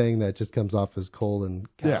just saying that, just comes off as cold and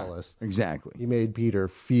callous. Yeah, exactly. He made Peter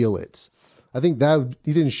feel it. I think that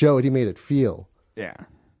he didn't show it; he made it feel. Yeah,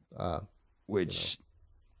 which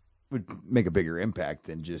would make a bigger impact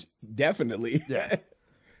than just definitely. Yeah,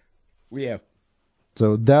 yeah.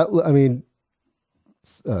 So that, I mean,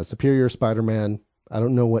 Superior Spider-Man. I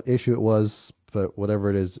don't know what issue it was, but whatever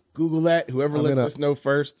it is, Google that. Whoever lets us know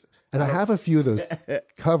first. And I have a few of those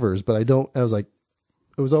covers, but I don't. I was like,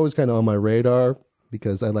 it was always kind of on my radar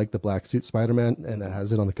because I like the black suit Spider-Man, and that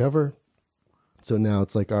has it on the cover. So now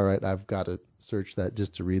it's like, all right, I've got to search that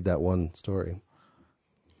just to read that one story.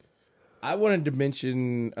 I wanted to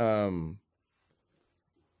mention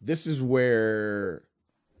this is where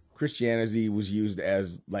Christianity was used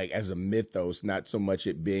as a mythos, not so much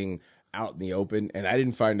it being out in the open. And I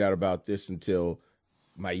didn't find out about this until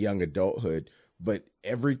my young adulthood. But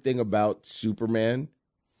everything about Superman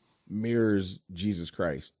mirrors Jesus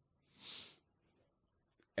Christ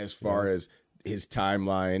as far as his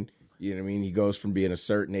timeline. You know what I mean? He goes from being a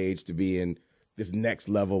certain age to being this next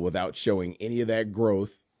level without showing any of that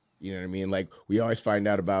growth. You know what I mean? Like we always find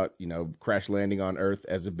out about, crash landing on Earth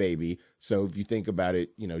as a baby. So if you think about it,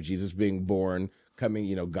 Jesus being born,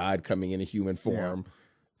 coming, God coming in a human form,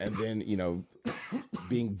 and then,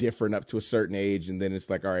 being different up to a certain age. And then it's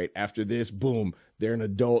like, all right, after this, boom, they're an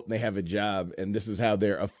adult and they have a job. And this is how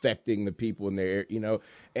they're affecting the people in their,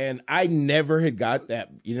 and I never had got that,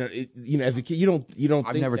 as a kid, you don't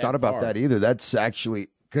I've think never that thought about far. that either. That's actually,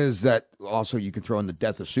 because that also you can throw in the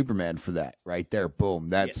death of Superman for that right there. Boom.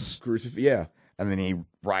 That's yeah. And then he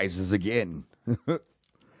rises again.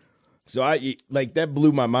 So I like that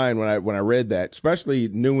blew my mind when I read that, especially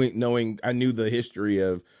knowing I knew the history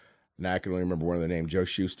of. Now I can only remember one of their names, Joe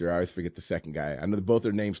Shuster. I always forget the second guy. I know both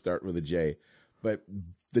their names start with a J, but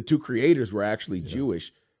the two creators were actually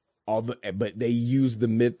Jewish. But they used the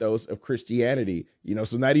mythos of Christianity.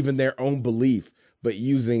 So not even their own belief, but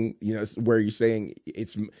using where you're saying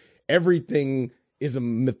it's everything is a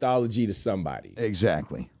mythology to somebody.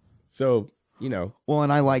 Exactly. So. Well,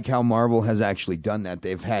 and I like how Marvel has actually done that.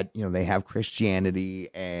 They've had, they have Christianity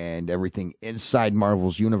and everything inside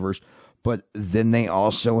Marvel's universe, but then they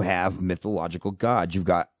also have mythological gods. You've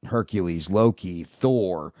got Hercules, Loki,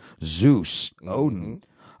 Thor, Zeus, Odin,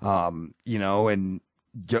 and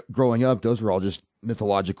growing up, those were all just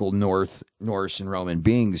mythological Norse and Roman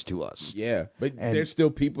beings to us. Yeah, but there's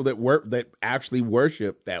still people that actually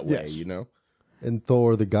worship that way, yes. And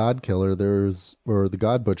Thor, the God Killer, or the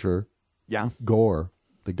God Butcher. Yeah. Gore,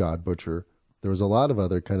 the God Butcher, there was a lot of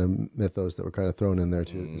other kind of mythos that were kind of thrown in there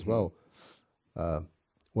too as well.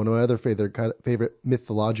 One of my other favorite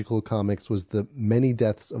mythological comics was the Many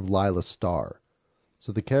Deaths of Lila Starr.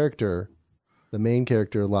 So the main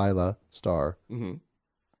character, Lila Starr,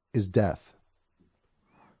 is death.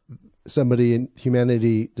 Somebody in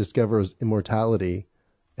humanity discovers immortality,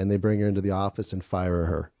 and they bring her into the office and fire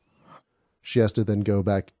her. She has to then go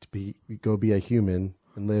back to be a human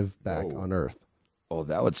and live back on Earth. Oh,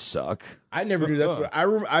 that would suck. I never knew that's what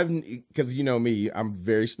I've because you know me, I'm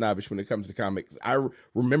very snobbish when it comes to comics. I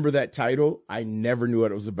remember that title. I never knew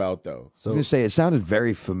what it was about though. I was going to say, it sounded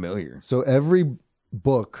very familiar. So every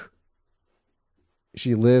book,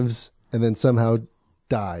 she lives and then somehow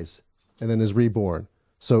dies and then is reborn.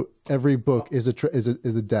 So every book is a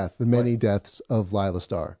death, the many deaths of Lila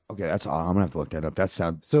Starr. Okay, I'm gonna have to look that up. That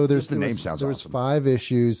sounds so. There was awesome. 5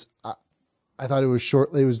 issues. I thought it was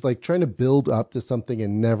short. It was like trying to build up to something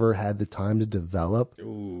and never had the time to develop.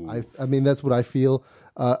 I mean, that's what I feel.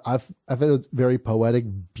 I've had it very poetic,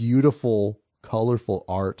 beautiful, colorful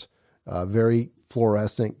art, very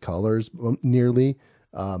fluorescent colors, nearly.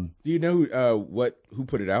 Do you know who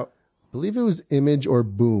put it out? I believe it was Image or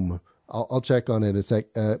Boom. I'll check on it in a sec.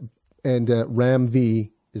 And Ram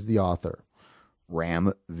V is the author.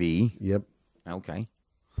 Ram V? Yep. Okay.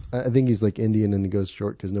 I think he's like Indian and he goes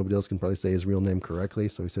short because nobody else can probably say his real name correctly.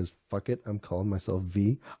 So he says, fuck it, I'm calling myself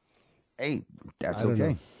V. Hey, that's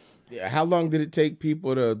okay. Yeah, how long did it take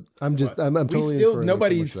people to... I'm totally...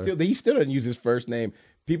 He still doesn't use his first name.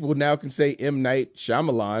 People now can say M. Night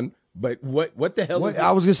Shyamalan, but what the hell is it?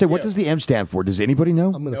 I was going to say, what does the M stand for? Does anybody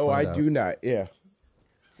know? No, I do not. Yeah.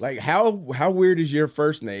 Like, how weird is your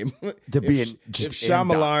first name? To be if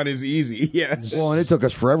Shyamalan is easy, yeah. Well, and it took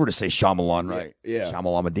us forever to say Shyamalan, right? Yeah.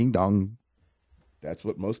 Shyamalama ding dong. That's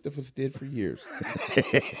what most of us did for years.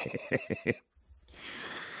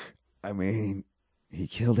 I mean, he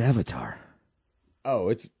killed Avatar. Oh,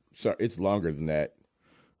 it's longer than that.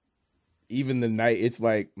 Even the night, it's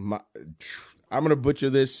like, I'm gonna butcher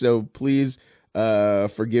this, so please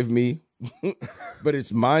forgive me. But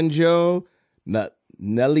it's Manjo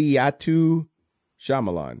Neliatu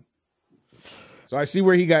Shyamalan. So I see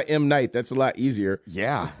where he got M. Night. That's a lot easier.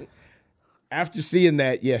 Yeah. After seeing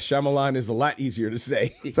that, yeah, Shyamalan is a lot easier to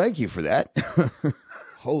say. Thank you for that.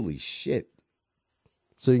 Holy shit.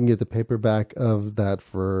 So you can get the paperback of that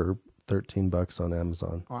for $13 on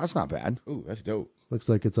Amazon. Oh, that's not bad. Ooh, that's dope. Looks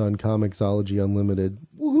like it's on Comixology Unlimited.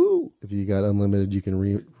 Woohoo! If you got Unlimited, you can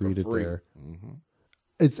read it free. there. Mm-hmm.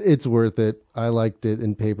 It's worth it. I liked it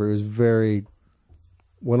in paper. It was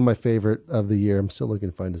one of my favorite of the year. I'm still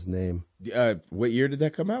looking to find his name. What year did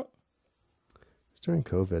that come out? It's during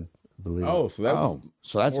COVID, I believe. Oh, so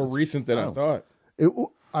that's more recent than I thought.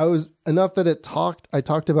 I was enough that I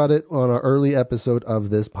talked about it on an early episode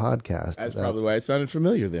of this podcast. That's probably why it sounded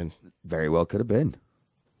familiar then. Very well could have been.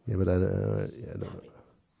 Yeah, but I don't know.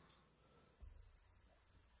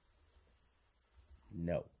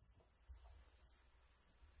 No.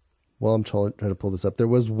 Well, I'm trying to pull this up. There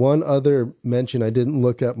was one other mention. I didn't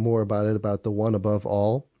look up more about it, about the One Above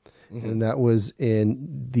All. Mm-hmm. And that was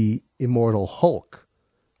in the Immortal Hulk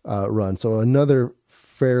run. So another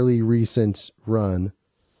fairly recent run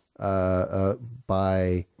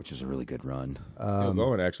by... Which is a really good run. Still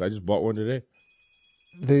going, actually. I just bought one today.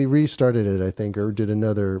 They restarted it, I think, or did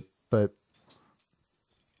another. But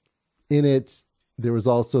in it, there was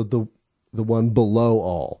also the one Below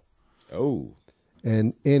All. Oh.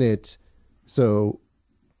 And in it, so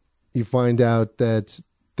you find out that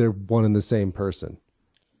they're one and the same person.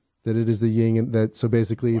 That it is the yin and that. So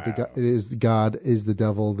basically, it is God is the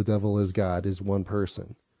devil is God is one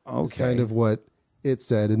person. Okay, it's kind of what it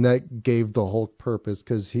said, and that gave the Hulk purpose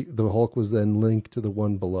because the Hulk was then linked to the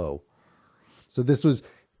one below. So this was.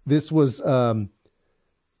 I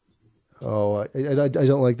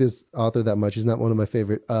don't like this author that much. He's not one of my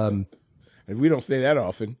favorite. And we don't say that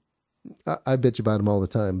often. I bitch about him all the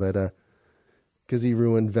time, but because he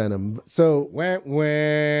ruined Venom. So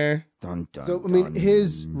Dun, dun, so I mean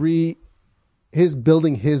his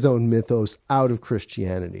building his own mythos out of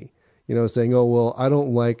Christianity. You know, saying, "Oh well, I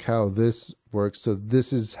don't like how this works, so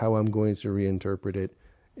this is how I'm going to reinterpret it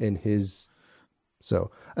in his." So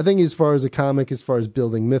I think as far as a comic, as far as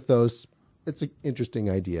building mythos, it's an interesting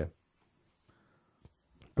idea.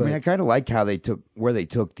 But, I mean, I kind of like how they took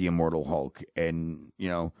the Immortal Hulk, and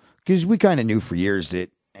because we kind of knew for years that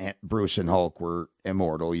Bruce and Hulk were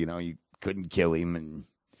immortal. You couldn't kill him,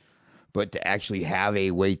 but to actually have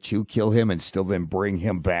a way to kill him and still then bring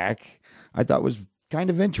him back, I thought was kind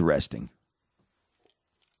of interesting.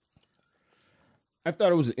 I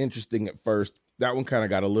thought it was interesting at first. That one kind of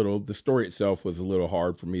got the story itself was a little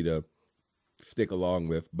hard for me to stick along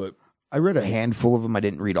with. But I read a handful of them. I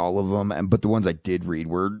didn't read all of them, but the ones I did read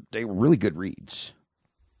were really good reads.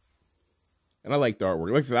 And I like the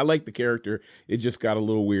artwork. Like I said, I like the character. It just got a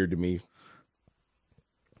little weird to me.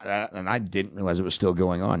 And I didn't realize it was still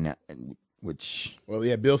going on. Well,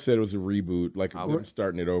 yeah, Bill said it was a reboot, like them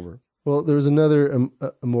starting it over. Well, there was another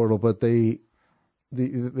Immortal, but that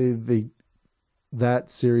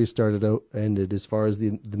series ended as far as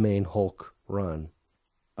the main Hulk run.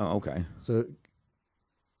 Oh, okay. So,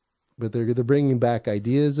 but they're bringing back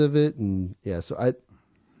ideas of it, and yeah. So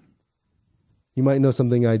you might know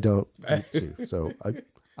something I don't. Too. So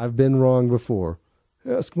I've been wrong before.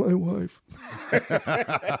 Ask my wife.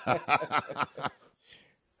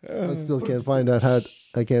 I still can't find out how.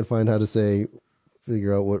 I can't find how to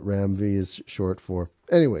figure out what Ramv is short for.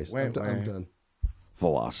 Anyways, I'm done.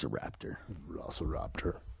 Velociraptor.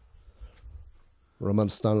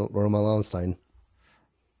 Romanstein.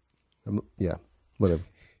 Yeah, whatever.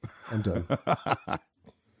 I'm done.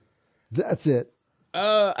 That's it.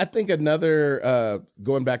 I think another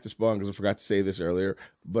going back to Spawn, because I forgot to say this earlier,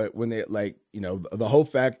 but when they the whole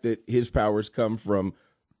fact that his powers come from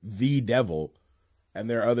the devil, and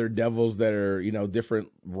there are other devils that are different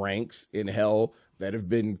ranks in hell that have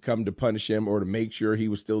been come to punish him or to make sure he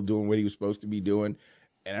was still doing what he was supposed to be doing.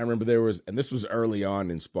 And I remember this was early on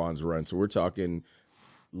in Spawn's run, so we're talking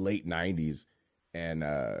late 90s, and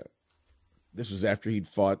this was after he'd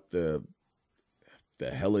fought the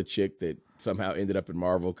hella chick that somehow ended up in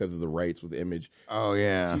Marvel because of the rights with Image. Oh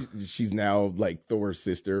yeah, she's now like Thor's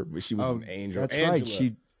sister, but she was an angel. That's Angela. right.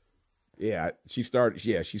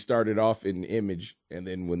 She started off in Image, and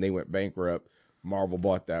then when they went bankrupt, Marvel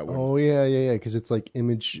bought that one. Oh yeah, because it's like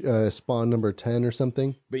Image Spawn number 10 or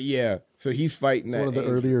something. But yeah, so he's fighting it's that one of the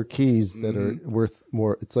angel. earlier keys that are worth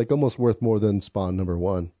more. It's like almost worth more than Spawn number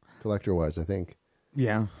 1 collector wise, I think.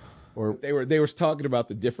 Yeah. Or they were talking about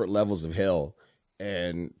the different levels of hell.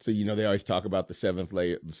 And so, they always talk about the seventh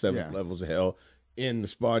levels of hell. In the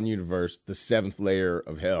Spawn universe, the 7th layer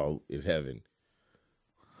of hell is heaven.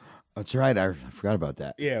 That's right. I forgot about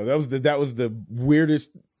that. Yeah, that was the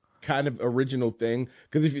weirdest kind of original thing.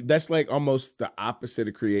 Because that's like almost the opposite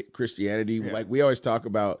of Christianity. Yeah. Like we always talk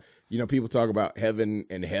about, people talk about heaven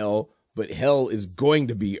and hell, but hell is going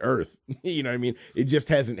to be earth. You know what I mean? It just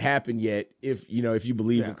hasn't happened yet. If you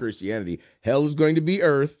believe in Christianity, hell is going to be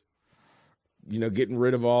earth. Getting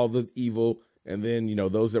rid of all the evil, and then,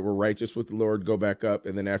 those that were righteous with the Lord go back up,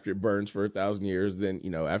 and then after it burns for 1,000 years, then,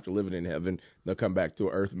 after living in heaven, they'll come back to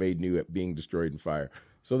earth made new at being destroyed in fire.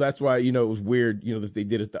 So that's why, it was weird, that they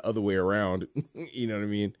did it the other way around, you know what I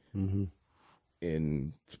mean? Mm-hmm.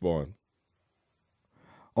 In Spawn.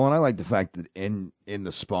 Oh, and I like the fact that in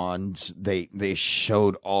the Spawns, they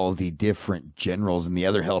showed all the different generals and the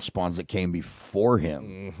other Hell Spawns that came before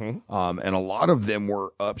him. Mm-hmm. And a lot of them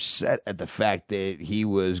were upset at the fact that he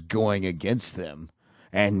was going against them.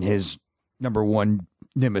 And his number one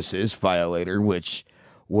nemesis, Violator, which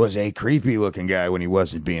was a creepy-looking guy when he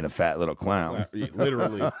wasn't being a fat little clown.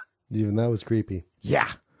 Literally. Even that was creepy. Yeah.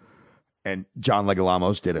 And John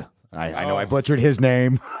Leguizamo I know I butchered his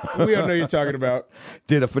name. We all know you're talking about.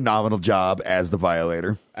 Did a phenomenal job as the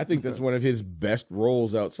Violator. I think that's one of his best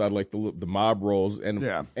roles outside like the mob roles and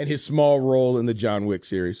his small role in the John Wick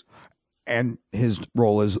series. And his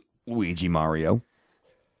role as Luigi Mario.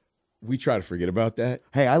 We try to forget about that.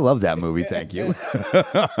 Hey, I love that movie, thank you.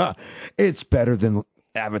 It's better than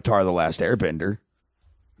Avatar: The Last Airbender.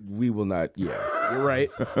 We will not. Yeah, you're right.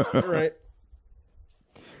 You're right.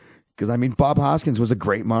 Because, Bob Hoskins was a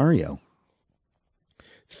great Mario.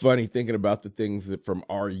 It's funny thinking about the things that from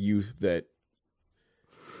our youth that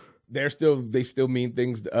they still mean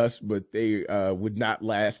things to us, but they would not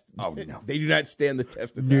last. Oh, no. They do not stand the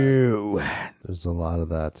test of time. No. There's a lot of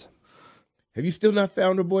that. Have you still not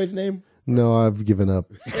found a boy's name? No, I've given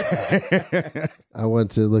up. I went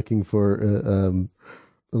to looking for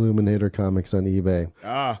Illuminator comics on eBay.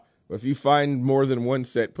 If you find more than one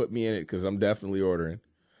set, put me in it because I'm definitely ordering.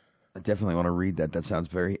 I definitely want to read that. That sounds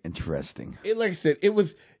very interesting. Like I said,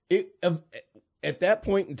 at that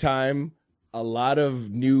point in time, a lot of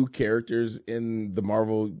new characters in the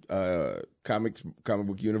Marvel comic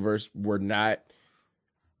book universe were not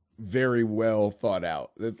very well thought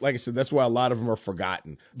out. Like I said, that's why a lot of them are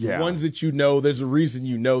forgotten. The ones that there's a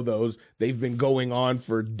reason those. They've been going on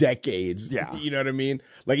for decades. Yeah. You know what I mean?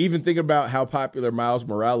 Like even think about how popular Miles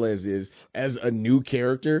Morales is as a new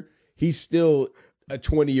character. He's still a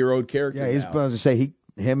 20-year-old character. Yeah, he's supposed to say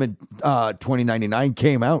him in 2099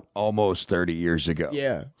 came out almost 30 years ago.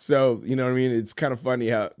 Yeah. So, you know what I mean? It's kind of funny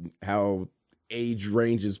how age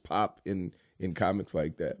ranges pop in in comics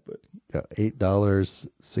like that. But Got $8,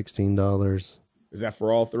 $16. is that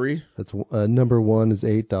for all three? That's number one is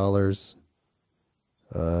 $8.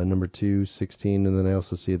 Number two, 16, and then I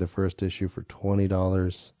also see the first issue for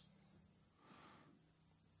 $20.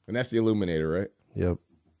 And that's the Illuminator, right? Yep.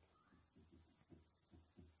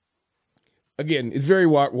 Again, it's very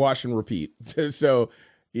wash and repeat. So,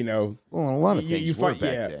 you know, Well, a lot of things you were find,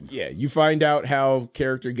 back then. you find out how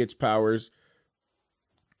character gets powers.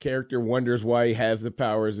 Character wonders why he has the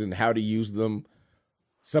powers and how to use them.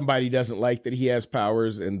 Somebody doesn't like that he has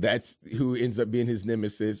powers, and that's who ends up being his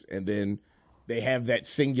nemesis. And then they have that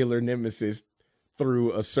singular nemesis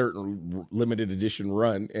through a certain limited edition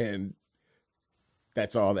run, and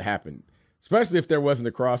that's all that happened. Especially if there wasn't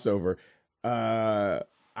a crossover.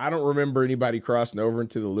 I don't remember anybody crossing over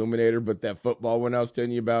into the Illuminator, but that football one I was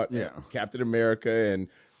telling you about, Captain America and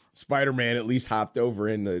Spider-Man at least hopped over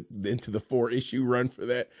into the 4-issue run for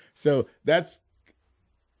that. So that's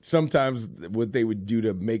sometimes what they would do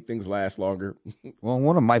to make things last longer. Well,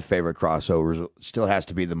 one of my favorite crossovers still has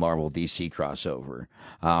to be the Marvel DC crossover,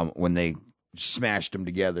 when they smashed them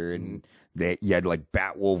together and you had like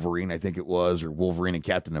Bat Wolverine, I think it was, or Wolverine and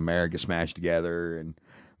Captain America smashed together, and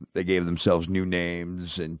they gave themselves new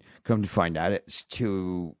names, and come to find out it's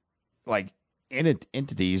two like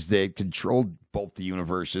entities that controlled both the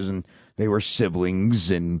universes, and they were siblings,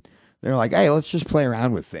 and they're like, hey, let's just play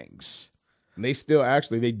around with things. And they still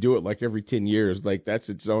they do it like every 10 years. Like that's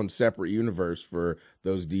its own separate universe for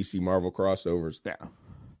those DC Marvel crossovers. Yeah.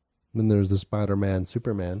 Then there's the Spider-Man,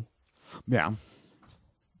 Superman. Yeah.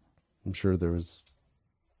 I'm sure there was.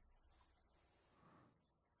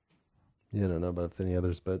 Yeah, I don't know about any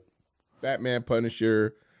others, but Batman,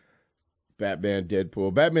 Punisher, Batman,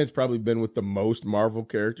 Deadpool. Batman's probably been with the most Marvel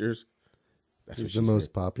characters. That's he's the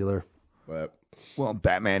most popular. But Well,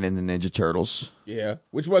 Batman and the Ninja Turtles. yeah,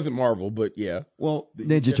 which wasn't Marvel, but yeah. Well, Just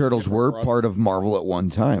Ninja Turtles were different part of Marvel at one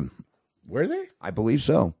time. Were they? I believe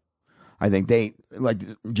so. I think they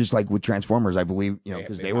just like with Transformers. I believe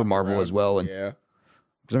because they were hop Marvel around. as well, and Yeah.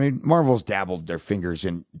 because I mean Marvel's dabbled their fingers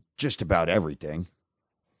in just about everything.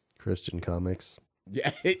 Christian Comics.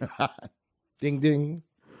 Yeah. Ding ding.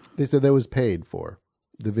 They said that was paid for.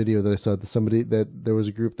 The video that I saw, that there was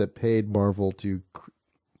a group that paid Marvel to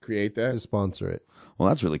Create that. sponsor it. Well,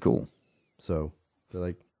 that's really cool. So they're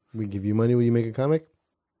like, we give you money, will you make a comic?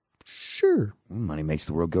 Sure. Money makes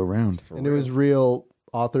the world go round. And it was real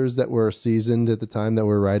authors that were seasoned at the time that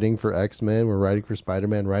were writing for X-Men, were writing for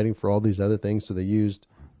Spider-Man, writing for all these other things. So they used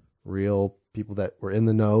real people that were in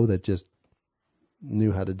the know that just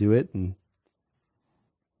knew how to do it. And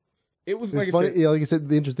It was it was like funny. I said, Yeah, like I said,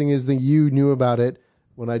 the interesting is that you knew about it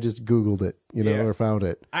when I just Googled it, Yeah. or found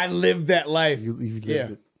it. I lived that life. You lived Yeah.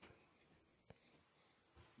 it.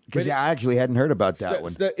 Because I actually hadn't heard about that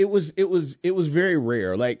one. It was very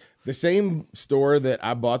rare. Like the same store that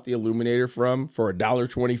I bought the Illuminator from for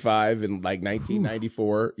 $1.25 in like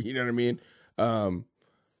 1994. You know what I mean? And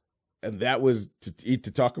that was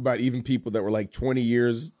to talk about even people that were like 20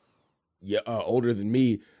 years older than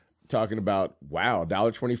me, talking about, wow,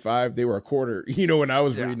 $1.25. They were a quarter. When I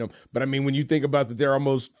was reading them. But I mean, when you think about that, they're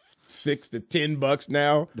almost $6 to $10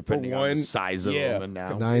 now, Depending for on one. the size of them and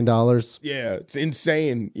now. $9. Yeah, it's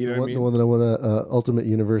insane. You know what I mean? The one that I want Ultimate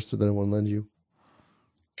Universe that I want to lend you.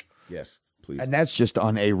 Yes, please. And that's just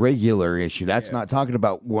on a regular issue. That's not talking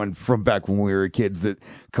about one from back when we were kids that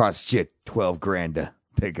cost you $12,000 to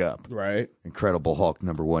pick up. Right. Incredible Hulk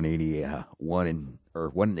number 180,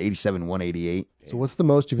 187, 188. So what's the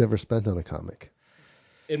most you've ever spent on a comic?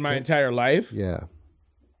 In my entire life. Yeah.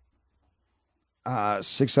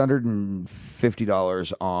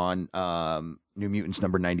 $650 on New Mutants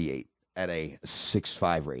number 98 at a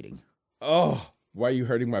 6.5 rating. Oh, why are you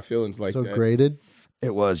hurting my feelings like So that? graded?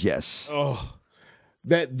 It was, yes. Oh,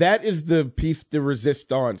 that is the piece de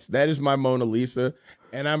resistance. That is my Mona Lisa,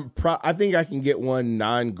 and I think I can get one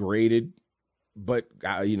non-graded, but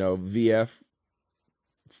VF,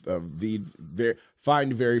 very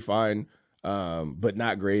fine, very fine, but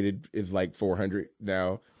not graded is like 400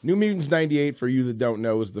 now. New Mutants 98, for you that don't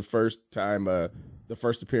know, is the first time, the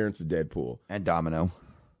first appearance of Deadpool. And Domino.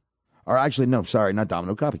 Or actually, no, sorry, not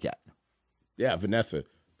Domino, Copycat. Yeah, Vanessa.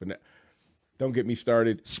 Don't get me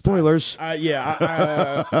started. Spoilers. I'm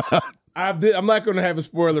not going to have a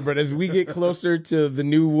spoiler, but as we get closer to the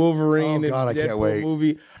new Wolverine Oh, God, I and can't Deadpool wait.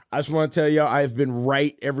 movie, I just want to tell y'all I've been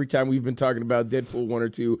right every time we've been talking about Deadpool 1 or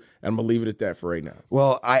 2, and I'm going to leave it at that for right now.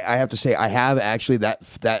 Well, I have to say, I have actually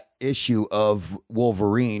that issue of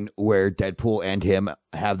Wolverine where Deadpool and him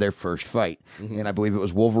have their first fight. And I believe it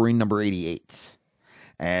was Wolverine number 88.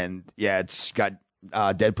 And yeah, it's got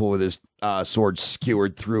Deadpool with his sword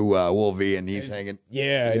skewered through Wolverine, and he's hanging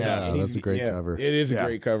Yeah, that's a great cover. It is a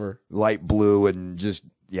great cover. light blue and just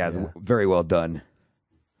very well done.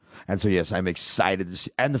 And so yes, I'm excited to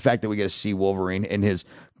see, and the fact that we get to see Wolverine in his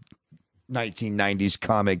 1990s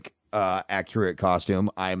comic accurate costume,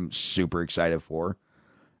 I'm super excited for.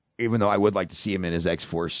 Even though I would like to see him in his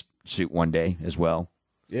X-Force suit one day as well.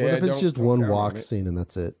 Yeah, What if it's just don't one count on walk it. scene and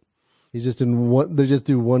that's it? He's just in one. They just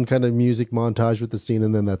do one kind of music montage with the scene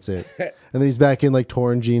and then that's it. And then he's back in like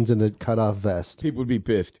torn jeans and a cut off vest. People would be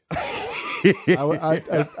pissed. I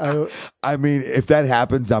mean, if that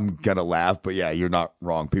happens, I'm gonna laugh. But yeah, you're not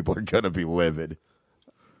wrong. People are gonna be livid.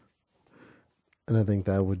 And I think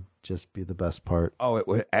that would just be the best part. Oh, it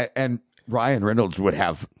would, and Ryan Reynolds would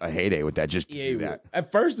have a heyday with that. Just to do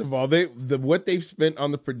that. First of all, what they've spent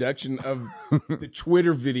on the production of the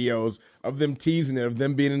Twitter videos of them teasing it, of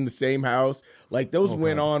them being in the same house, like those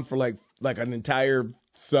went on for like an entire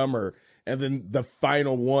summer, and then the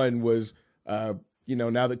final one was, now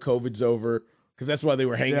that COVID's over, because that's why they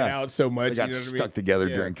were hanging out so much. They got you know what I stuck mean? together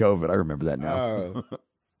during COVID. I remember that now.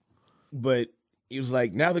 But he was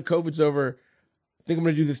like, now that COVID's over, I think I'm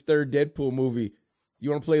going to do this third Deadpool movie. You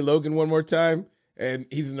want to play Logan one more time? And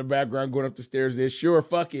he's in the background going up the stairs there. Sure,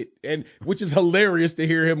 fuck it. And which is hilarious to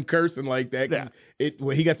hear him cursing like that.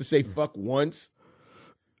 When he got to say fuck once.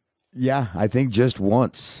 Yeah, I think just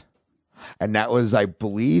once. And that was, I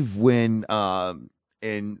believe, when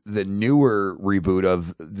in the newer reboot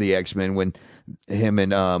of the X-Men, when him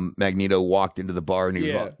and Magneto walked into the bar and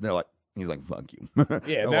he's like, fuck you.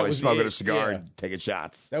 Yeah, while he's smoking a cigar and taking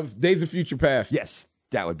shots. That was Days of Future Past. Yes,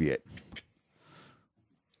 that would be it.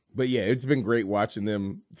 But yeah, it's been great watching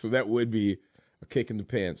them. So that would be a kick in the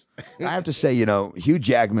pants. I have to say, Hugh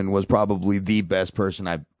Jackman was probably the best person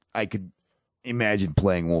I could imagine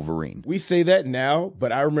playing Wolverine. We say that now,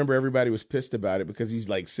 but I remember everybody was pissed about it because he's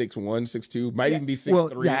like 6'1", 6'2", might even be 6'3".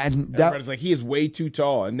 Well, yeah, and everybody's like, he is way too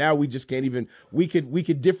tall. And now we just can't even we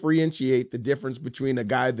could differentiate the difference between a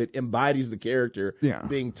guy that embodies the character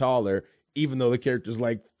being taller, even though the character's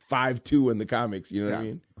like 5'2" in the comics. You know what I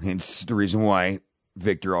mean? Hence the reason why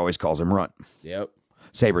Victor always calls him Runt. Yep.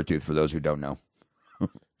 Sabretooth, for those who don't know.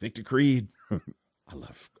 Victor Creed. I love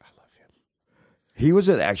him. He was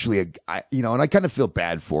actually and I kind of feel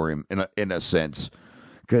bad for him in a sense,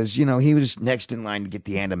 because he was next in line to get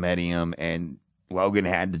the adamantium, and Logan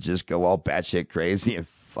had to just go all batshit crazy and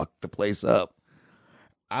fuck the place up.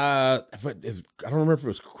 I don't remember if it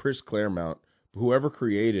was Chris Claremont, but whoever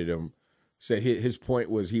created him said his point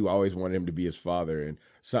was he always wanted him to be his father, and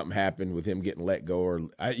something happened with him getting let go, or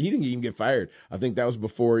he didn't even get fired. I think that was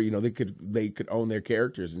before they could own their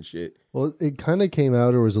characters and shit. Well, it kind of came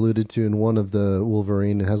out or was alluded to in one of the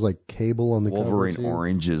Wolverine. It has like Cable on the Wolverine cover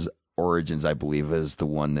too. Origins, I believe, is the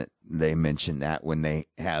one that they mentioned that when they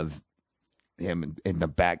have him in the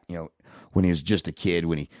back, when he was just a kid,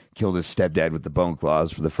 when he killed his stepdad with the bone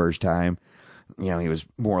claws for the first time. He was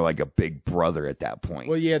more like a big brother at that point.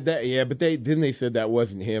 Well, but they said that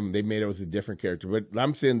wasn't him. They made it was a different character. But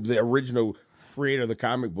I'm saying the original creator of the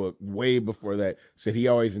comic book, way before that, said he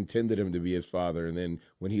always intended him to be his father. And then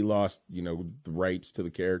when he lost, the rights to the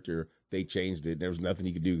character, they changed it. There was nothing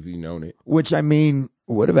he could do because he didn't own it. Which, I mean,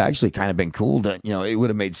 would have actually kind of been cool to, it would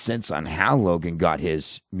have made sense on how Logan got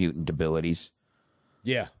his mutant abilities.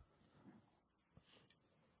 Yeah.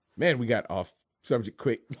 Man, we got off subject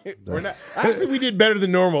quick. We're not. Actually, we did better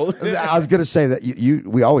than normal. I was gonna say that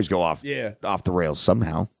we always go off off the rails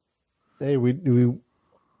somehow. Hey, we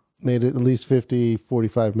made it at least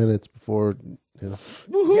 45 minutes before.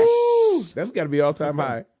 Woo-hoo! Yes, that's got to be all time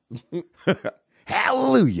high.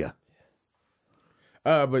 Hallelujah.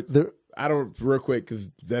 But I don't real quick because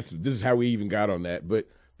this is how we even got on that. But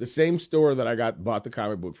the same store that I bought the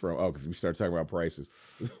comic book from. Oh, because we started talking about prices.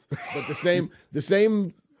 But the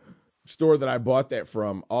same store that I bought that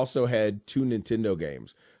from also had 2 Nintendo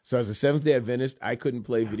games. So as a Seventh-day Adventist, I couldn't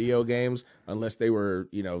play video games unless they were,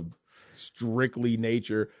 strictly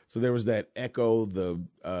nature. So there was that Echo, the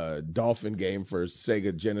Dolphin game for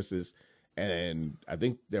Sega Genesis, and I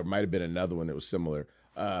think there might have been another one that was similar.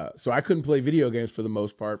 So I couldn't play video games for the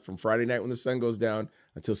most part from Friday night when the sun goes down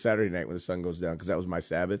until Saturday night when the sun goes down, because that was my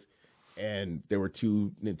Sabbath. And there were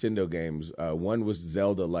 2 Nintendo games. One was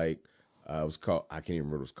Zelda-like. It was called, I can't even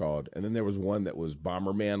remember what it was called. And then there was one that was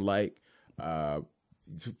Bomberman-like.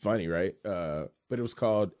 It's funny, right? But it was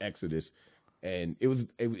called Exodus. And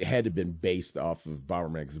it had to have been based off of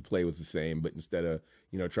Bomberman because the play was the same. But instead of,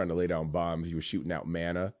 trying to lay down bombs, he was shooting out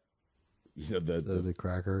mana. The The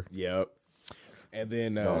cracker. Yep. And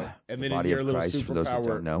then the in body your of little Christ, for those that superpower,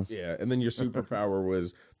 don't know. yeah, and then your superpower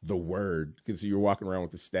was the word, because you were walking around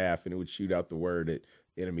with the staff, and it would shoot out the word at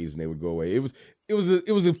enemies, and they would go away. It was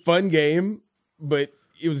a fun game, but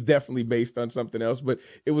it was definitely based on something else. But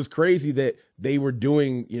it was crazy that they were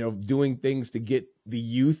doing things to get the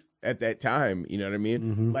youth at that time. You know what I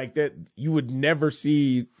mean? Like that, you would never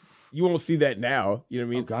see. You won't see that now. You know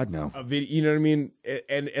what I mean? Oh, God, no. A video, you know what I mean?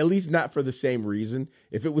 And at least not for the same reason.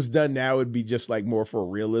 If it was done now, it'd be just like more for a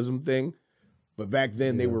realism thing. But back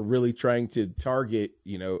then, they were really trying to target,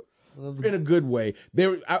 in a good way.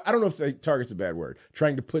 I don't know if target's a bad word.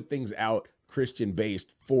 Trying to put things out Christian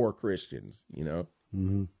based for Christians,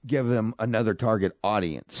 Give them another target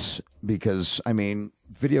audience, because I mean,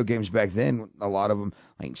 video games back then, a lot of them,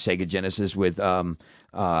 like Sega Genesis with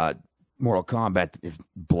Mortal Kombat, if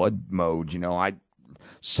blood mode,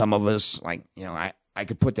 some of us, like, I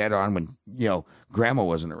could put that on when, grandma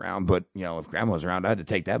wasn't around, but, if grandma was around, I had to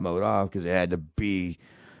take that mode off because it had to be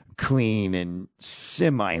clean and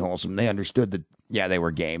semi-wholesome. They understood that, yeah, they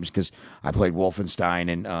were games, because I played Wolfenstein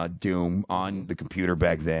and Doom on the computer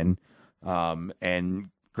back then, and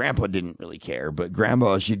grandpa didn't really care, but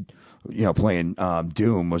grandma, playing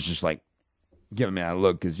Doom was just like, giving me that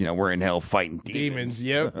look, because, we're in hell fighting demons.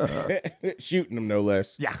 Yep. Shooting them, no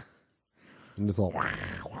less. Yeah. And it's all.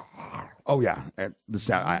 Oh, yeah. The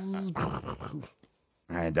sound.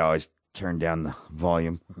 I had to always turn down the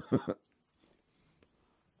volume.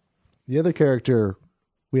 The other character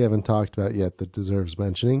we haven't talked about yet that deserves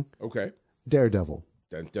mentioning, Okay. Daredevil.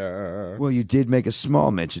 Dun, dun. Well, you did make a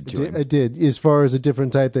small mention to him. I did, as far as a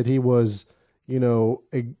different type that he was,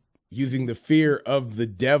 Using the fear of the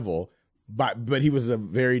devil, but he was a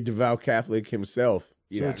very devout Catholic himself.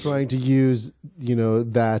 Yeah. trying to use,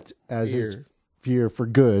 that as his fear for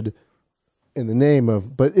good in the name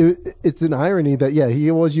of, but it's an irony that, yeah,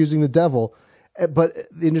 he was using the devil. But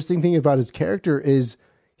the interesting thing about his character is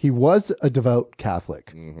he was a devout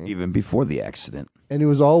Catholic. Even before the accident. And he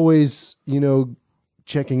was always,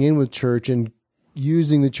 checking in with church and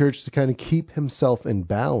using the church to kind of keep himself in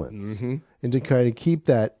balance and to kind of keep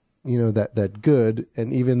that, that good.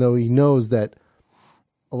 And even though he knows that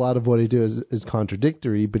a lot of what he does is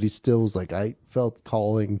contradictory, but he still was like, I felt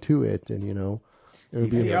calling to it. And, it would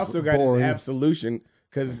be He also got boring. his absolution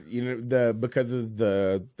because because of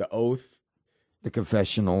the oath. The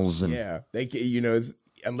confessionals and Yeah, they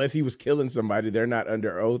unless he was killing somebody, they're not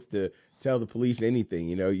under oath to tell the police anything.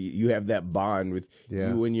 You have that bond with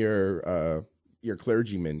you and your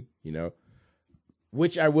clergyman.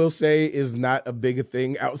 Which I will say is not a big a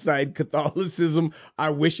thing outside Catholicism. I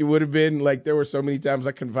wish it would have been. Like, there were so many times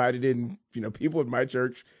I confided in people in my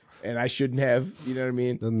church, and I shouldn't have. You know what I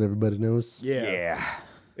mean? Then everybody knows. Yeah.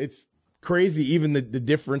 It's crazy, even the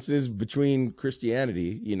differences between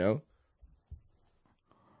Christianity.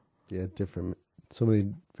 Yeah, different. So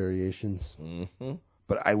many variations.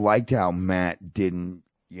 But I liked how Matt didn't,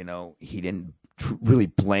 he didn't really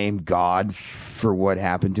blame God for what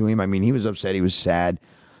happened to him. I mean, he was upset, he was sad,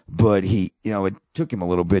 but it took him a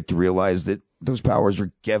little bit to realize that those powers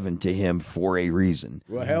were given to him for a reason.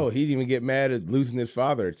 Well, hell, he didn't even get mad at losing his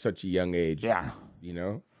father at such a young age. Yeah.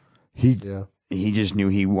 He He just knew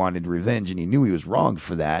he wanted revenge, and he knew he was wronged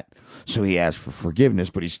for that, so he asked for forgiveness,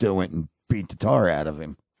 but he still went and beat the tar out of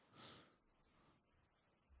him.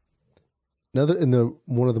 Another in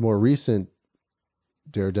one of the more recent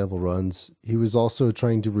Daredevil runs, he was also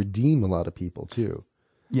trying to redeem a lot of people too.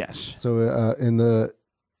 Yes. So in the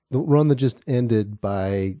run that just ended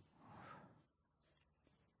by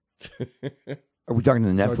Are we talking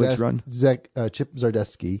the Netflix run? Chip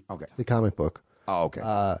Zdarsky, Okay. the comic book. Oh,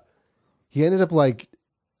 okay. He ended up like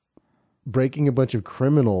breaking a bunch of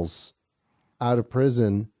criminals out of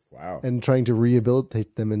prison. Wow. And trying to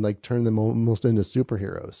rehabilitate them and like turn them almost into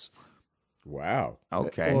superheroes. Wow.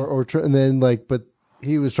 Okay. And then but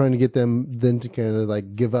he was trying to get them then to kind of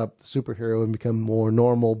like give up superhero and become more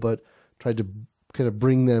normal, but tried to kind of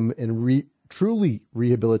bring them and truly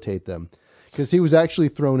rehabilitate them, because he was actually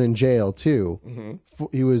thrown in jail too.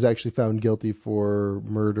 He was actually found guilty for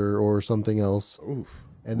murder or something else. Oof.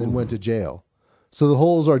 And then went to jail. So the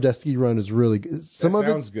whole Zdarsky run is really good. That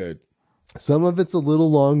sounds good. Some of it's a little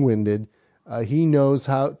long-winded. He knows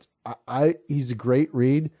how. He's a great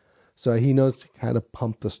read. So he knows how to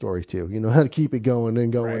pump the story too. How to keep it going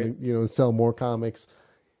and going, Right. and sell more comics.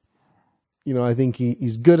 I think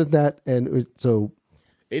he's good at that. And so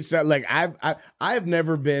It's not like I've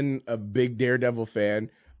never been a big Daredevil fan.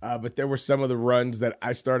 But there were some of the runs that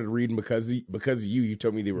I started reading because of you. You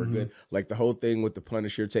told me they were good. Like the whole thing with the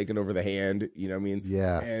Punisher taking over the Hand, you know what I mean?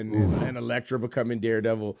 Yeah. And Elektra becoming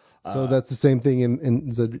Daredevil. So that's the same thing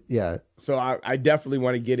in yeah. So I definitely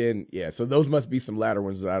want to get in. Yeah. So those must be some latter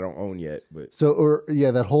ones that I don't own yet. But So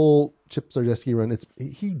that whole Chip Zdarsky run,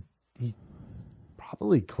 he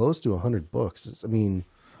probably close to 100 books. I mean,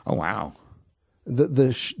 Oh wow.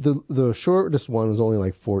 The shortest one was only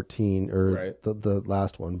like 14, or Right. the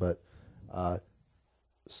last one, but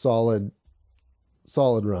solid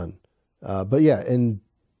run. But yeah, and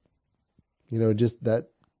just that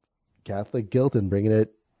Catholic guilt and bringing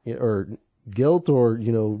it, or guilt, or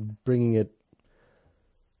bringing it,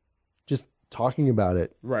 just talking about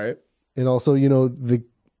it, right. and also the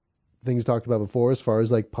things talked about before as far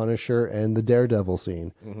as like Punisher and the Daredevil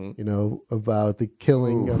scene, about the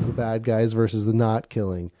killing of the bad guys versus the not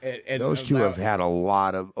killing. And Those two have had a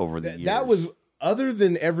lot of over the years. That was, other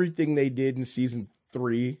than everything they did in season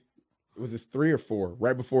 3, was this 3 or 4?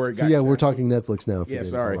 Right before it got. So yeah, we're canceled? talking Netflix now. if you Yeah,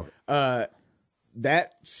 didn't sorry. follow.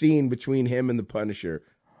 That scene between him and the Punisher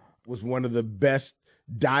was one of the best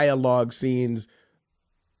dialogue scenes.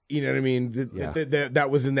 You know what I mean? That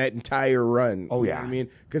was in that entire run. Oh, You know yeah. what I mean?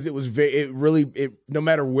 Because it was no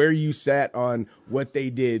matter where you sat on what they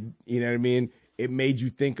did, you know what I mean? It made you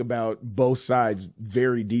think about both sides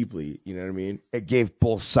very deeply. You know what I mean? It gave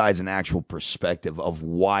both sides an actual perspective of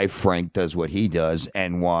why Frank does what he does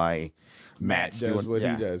and why Matt's Does doing what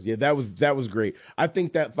he does. Yeah, that was great. I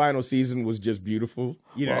think that final season was just beautiful.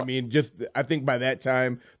 You know what I mean? I think by that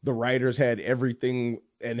time the writers had everything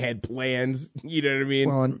and had plans. You know what I mean?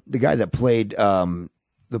 Well, and the guy that played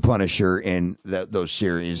the Punisher in those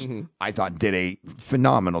series, I thought did a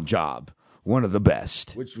phenomenal job. One of the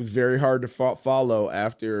best. Which was very hard to follow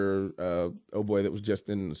after that was just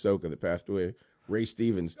in Ahsoka that passed away, Ray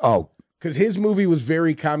Stevens. Oh, Because his movie was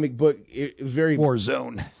very comic book. It was very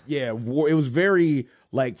Warzone. Yeah, it was very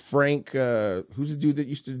like Frank. Who's the dude that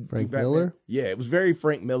used to do Frank Batman? Miller? Yeah, it was very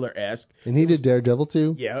Frank Miller esque. And he did Daredevil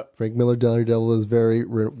too. Yeah, Frank Miller Daredevil is very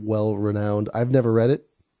well renowned. I've never read it.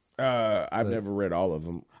 I've never read all of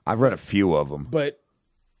them, I've read a few of them. but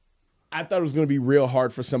I thought it was going to be real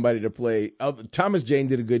hard for somebody to play. Thomas Jane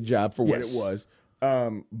did a good job for what Yes. it was.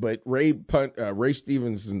 But Ray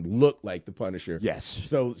Stevenson looked like the Punisher. Yes.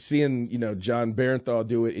 So seeing John Barenthal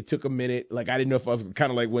do it, it took a minute. Like I didn't know if I was kind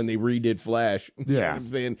of like when they redid Flash. You know Yeah. what I'm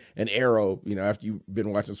saying? And Arrow. After you've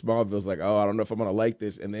been watching Smallville, it's like, oh, I don't know if I'm gonna like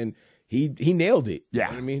this. And then he nailed it. Yeah.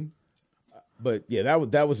 You know what I mean? But yeah,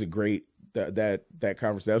 that was a great that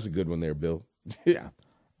conversation. That was a good one there, Bill. Yeah.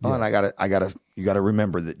 Oh, and you gotta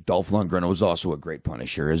remember that Dolph Lundgren was also a great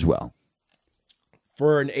Punisher as well.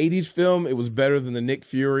 For an 80s film, it was better than the Nick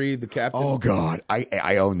Fury, the Captain. Oh God,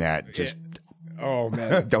 I own that. Just Oh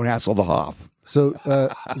man. don't hassle the Hoff. So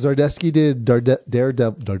Zdarsky did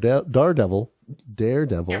Daredevil from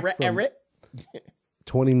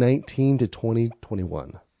 2019 to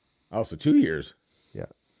 2021. Oh, so 2 years. Yeah,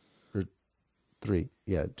 or 3.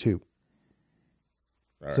 Yeah, 2.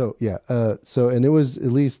 All So yeah, and it was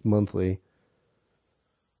at least monthly.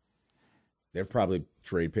 They've probably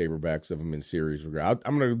trade paperbacks of them in series. I want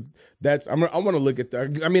to look at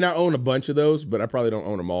that. I mean, I own a bunch of those, but I probably don't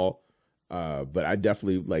own them all. But I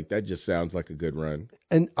definitely that. Just sounds like a good run.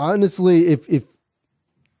 And honestly, if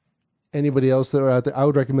anybody else that are out there, I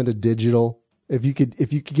would recommend a digital. If you could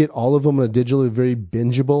get all of them in a digital, very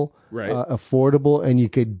bingeable, Right. Affordable, and you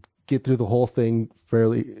could get through the whole thing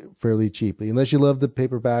fairly cheaply. Unless you love the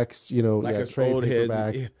paperbacks, Like a trade old head.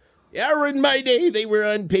 paperback. Yeah, in my day, they were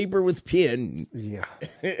on paper with pen. Yeah.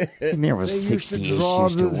 And there was They used to 60 draw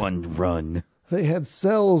issues to the- one run. They had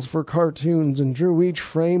cells for cartoons and drew each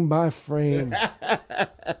frame by frame.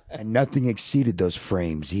 And nothing exceeded those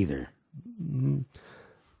frames either.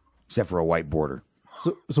 Except for a white border.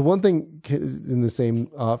 So one thing in the same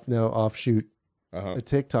offshoot, Uh-huh. a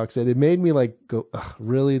TikTok said, it made me like go, ugh,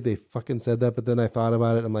 really? They fucking said that? But then I thought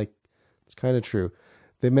about it. I'm like, it's kind of true.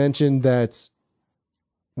 They mentioned that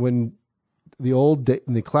when in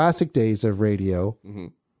the classic days of radio,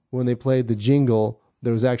 when they played the jingle,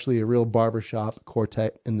 there was actually a real barbershop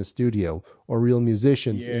quartet in the studio or real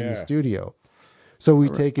musicians in the Yeah. studio. So we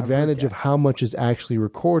take advantage of how much is actually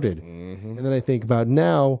recorded. And then I think about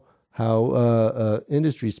now how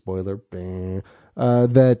industry spoiler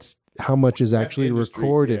that how much is actually Industry,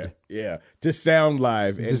 recorded Yeah. To sound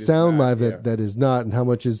live. to sound live that is not, and how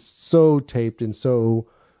much is so taped and so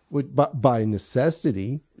by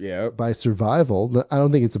necessity, by survival. I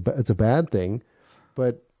don't think it's a bad thing,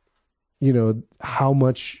 but how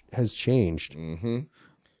much has changed.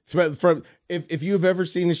 So from if you've ever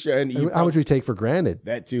seen a show, and how much we take for granted.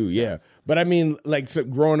 that too, yeah. But I mean, like so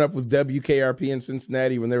growing up with WKRP in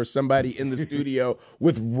Cincinnati, when there was somebody in the studio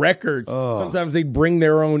with records, sometimes they bring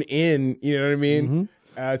their own in. You know what I mean?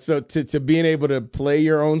 So to being able to play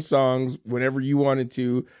your own songs whenever you wanted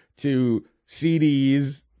to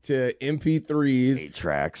CDs to MP3s 8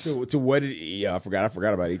 tracks. to what? I forgot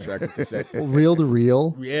about 8-track and cassettes. Reel to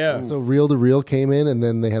reel. Yeah. So reel to reel came in, and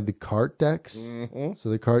then they had the cart decks. So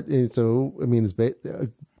the cart. So I mean, it's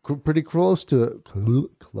pretty close to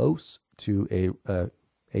a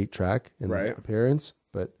 8-track in Right. appearance,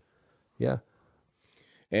 but yeah.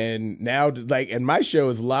 And now, and my show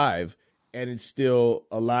is live, and it's still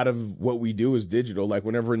a lot of what we do is digital. Like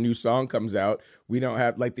whenever a new song comes out, we don't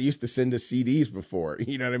have they used to send us CDs before.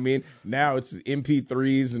 You know what I mean? Now it's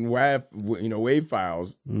MP3s and WAV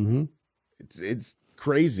files. Mm-hmm. It's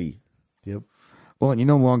crazy. Yep. Well, and you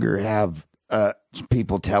no longer have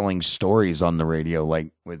people telling stories on the radio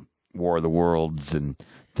like with War of the Worlds and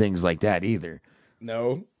things like that either.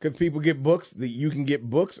 No, because people get books. You can get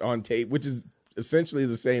books on tape, which is essentially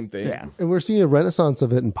the same thing. Yeah. And we're seeing a renaissance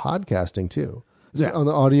of it in podcasting too. So Yeah. on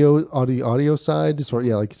the audio side, just like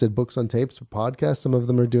you said, books on tapes, podcasts. Some of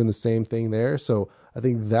them are doing the same thing there. So I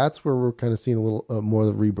think that's where we're kind of seeing a little more of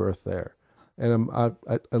the rebirth there. And I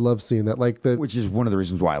love seeing that. Which is one of the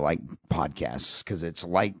reasons why I like podcasts, because it's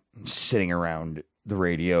like sitting around the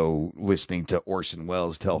radio listening to Orson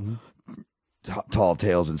Welles tell tall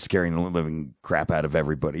tales and scaring the living crap out of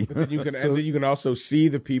everybody. And then you can also see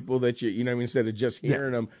the people that you know what I mean, instead of just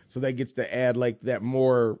hearing them. So that gets to add like that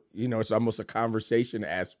more, it's almost a conversation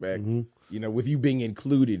aspect, with you being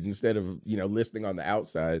included instead of, listening on the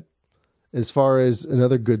outside. As far as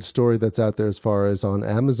another good story that's out there, as far as on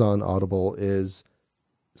Amazon Audible, is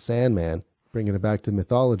Sandman, bringing it back to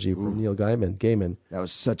mythology from Neil Gaiman. That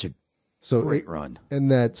was such a great run.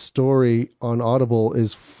 And that story on Audible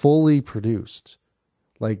is fully produced,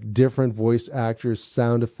 like different voice actors,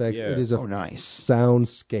 sound effects. Yeah. It is a nice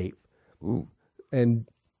soundscape. Ooh. And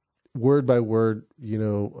word by word,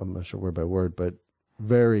 I'm not sure word by word, but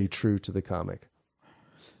very true to the comic.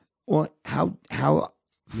 Well, how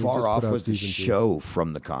far just off put out was the season 2. show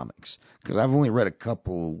from the comics? Because I've only read a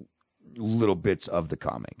couple little bits of the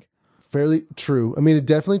comic. Fairly true. I mean, it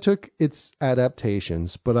definitely took its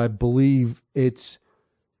adaptations, but I believe it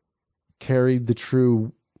carried the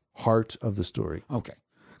true heart of the story. Okay.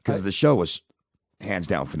 Because the show was hands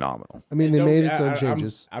down phenomenal. I mean, they made its own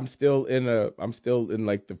changes. I'm still in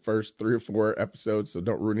like the first 3 or 4 episodes, so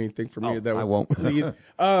don't ruin anything for me. I won't. Please.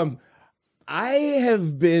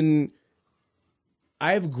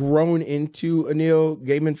 I've grown into a Neil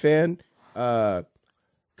Gaiman fan.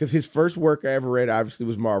 Because his first work I ever read, obviously,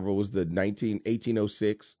 was Marvel, was the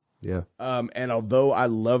 1806. Yeah. And although I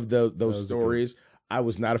loved those stories, I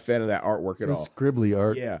was not a fan of that artwork at all. Scribbly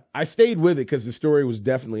art. Yeah. I stayed with it because the story was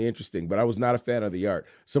definitely interesting, but I was not a fan of the art.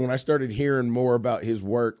 So when I started hearing more about his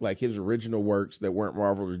work, like his original works that weren't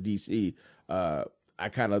Marvel or DC, I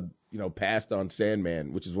kind of, passed on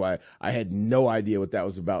Sandman, which is why I had no idea what that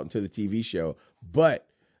was about until the TV show. But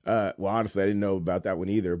honestly, I didn't know about that one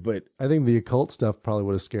either. But I think the occult stuff probably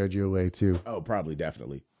would have scared you away too. oh, probably,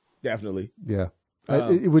 definitely. Yeah,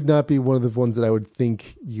 it would not be one of the ones that I would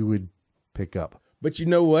think you would pick up. But you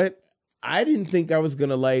know what? I didn't think I was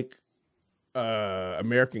gonna like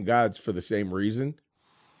American Gods for the same reason,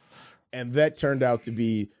 and that turned out to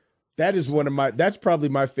be that's probably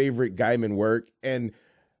my favorite Gaiman work, and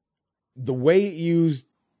the way it used.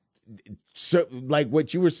 So, like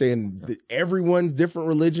what you were saying, everyone's different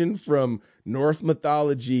religion, from Norse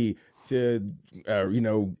mythology to,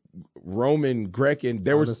 Roman, Greek, and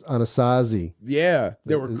there was Anasazi.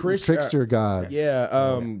 there were Christian trickster gods.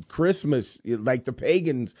 Christmas, like the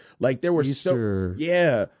pagans, like there were Easter.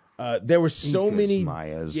 there were so Incas, many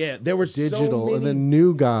Mayas. Yeah, there were Digital so many, and then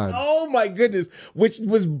new gods. Oh my goodness, which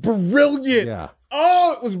was brilliant. Yeah.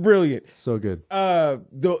 Oh, it was brilliant. So good.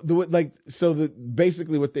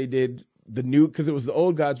 Basically what they did, because it was the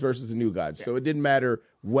old gods versus the new gods, so it didn't matter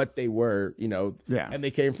what they were, and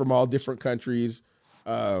they came from all different countries,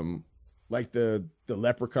 like the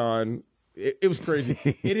leprechaun. It was crazy.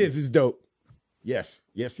 It's dope. Yes.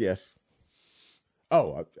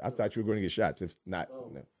 Oh, I thought you were going to get shots. If not,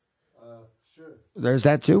 no. Sure. There's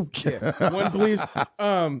that too. One, please.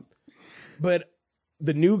 But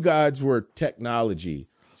the new gods were technology,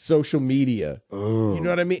 social media. You know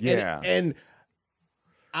what I mean? Yeah. And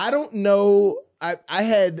I don't know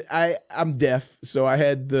I'm deaf, so I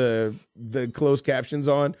had the closed captions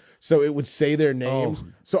on, so it would say their names.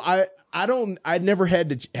 So I never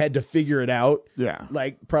had to figure it out. Yeah.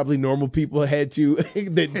 Like probably normal people had to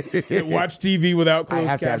that watch TV without closed captions.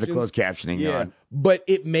 I have to have the closed captioning on. But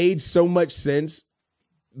it made so much sense.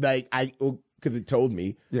 Like because it told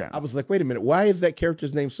me. Yeah. I was like, wait a minute, why is that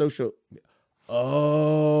character's name social?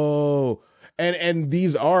 Oh. And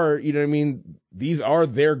these are, you know what I mean? These are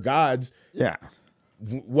their gods. Yeah.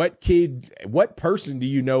 What person do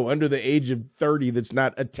you know under the age of 30 that's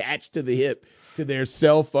not attached to the hip to their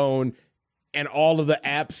cell phone and all of the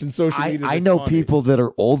apps and social media? I know people that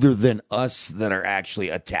are older than us that are actually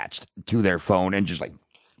attached to their phone and just like.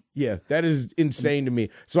 Yeah, that is insane to me.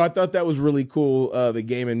 So I thought that was really cool. The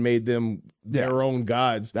game and made them their own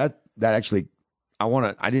gods. That actually,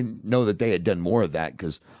 I didn't know that they had done more of that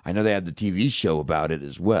because I know they had the TV show about it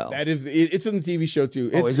as well. That is, it's in the TV show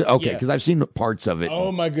too. Is it? Okay, because I've seen parts of it.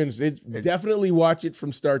 Oh my goodness. Definitely watch it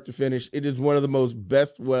from start to finish. It is one of the most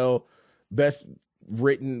best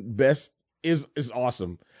written, is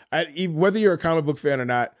awesome. Whether you're a comic book fan or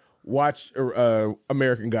not, watch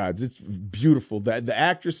American Gods. It's beautiful. The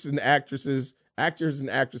actors and actresses,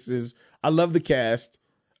 I love the cast.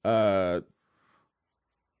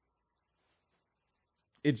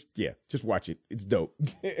 Just watch it. It's dope.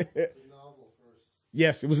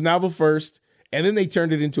 Yes, it was novel first, and then they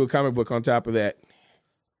turned it into a comic book on top of that.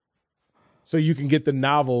 So you can get the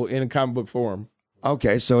novel in a comic book form.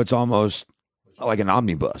 Okay, so it's almost like an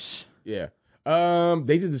omnibus. Yeah.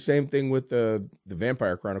 They did the same thing with the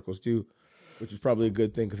Vampire Chronicles too, which is probably a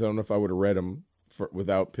good thing because I don't know if I would have read them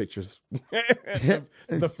without pictures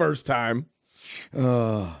the first time.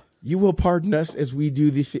 You will pardon us as we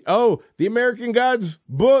do this. Oh, the American Gods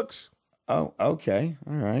books. Oh, okay.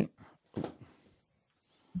 All right.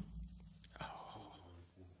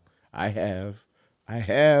 I have.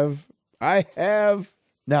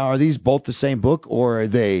 Now, are these both the same book or are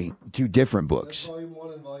they two different books? Volume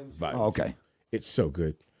 1 and Volume 2. Oh, okay. It's so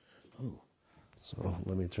good. So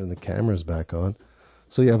let me turn the cameras back on.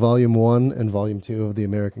 So yeah, Volume 1 and Volume 2 of the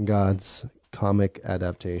American Gods comic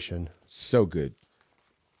adaptation. So good.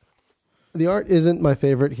 The art isn't my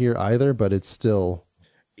favorite here either, but it's still...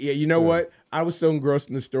 Yeah, you know what? I was so engrossed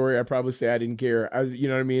in the story, I'd probably say I didn't care. You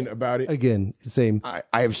know what I mean about it? Again, same. I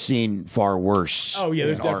have seen far worse. Oh, yeah,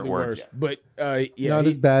 there's definitely artwork. worse. But, yeah. Not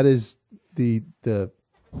as bad as the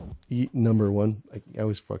number one. I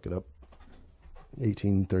always fuck it up.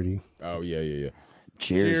 1830. Oh, yeah.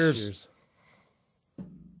 Cheers.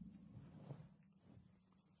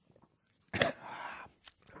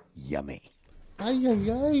 Yummy.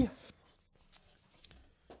 Ay.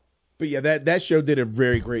 But yeah, that show did a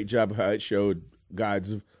very great job of how it showed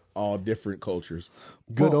gods of all different cultures.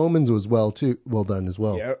 Good Omens was well done as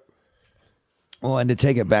well. Yep. Well, and to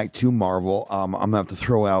take it back to Marvel, I'm going to have to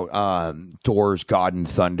throw out Thor's God and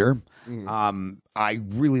Thunder. I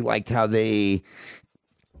really liked how they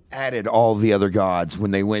added all the other gods when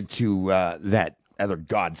they went to that other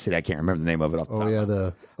god city. I can't remember the name of it.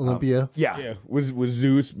 The Olympia. Yeah. With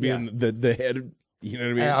Zeus being the head. You know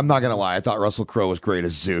what I mean? I'm not going to lie. I thought Russell Crowe was great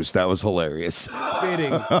as Zeus. That was hilarious.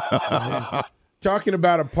 Fitting. Talking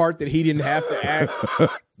about a part that he didn't have to act.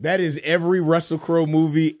 That is every Russell Crowe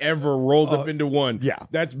movie ever rolled up into one. Yeah.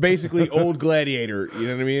 That's basically old Gladiator. You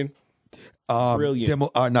know what I mean?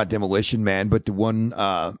 Brilliant. Not Demolition Man, but the one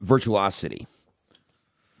Virtuosity.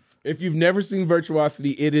 If you've never seen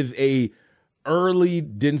Virtuosity, it is a early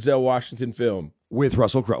Denzel Washington film. With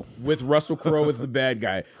Russell Crowe. With Russell Crowe as the bad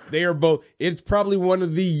guy. They are both, it's probably one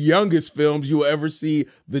of the youngest films you'll ever see,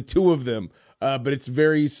 the two of them. But it's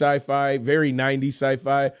very sci-fi, very 90s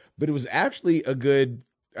sci-fi. But it was actually a good,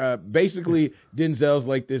 basically Denzel's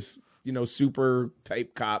like this, super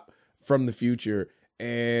type cop from the future.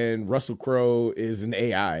 And Russell Crowe is an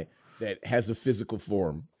AI that has a physical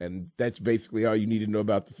form. And that's basically all you need to know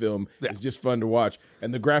about the film. Yeah. It's just fun to watch.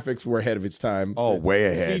 And the graphics were ahead of its time. Oh, way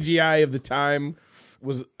ahead. CGI of the time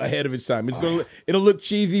was ahead of its time. It'll look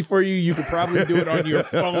cheesy for you. You could probably do it on your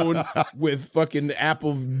phone with fucking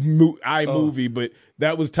Apple iMovie, but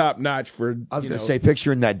that was top notch for. I was going to say,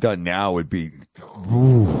 picturing that done now would be.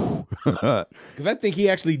 Because I think he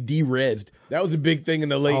actually de-resed. That was a big thing in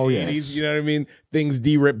the late 80s. Yes. You know what I mean? Things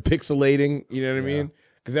pixelating. You know what I mean?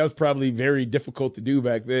 Because that was probably very difficult to do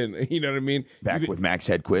back then. You know what I mean? With Max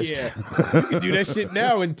Hedquist. Yeah. You can do that shit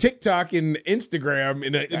now in TikTok and Instagram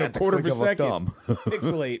in a quarter of a second.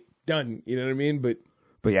 Pixelate. Done. You know what I mean? But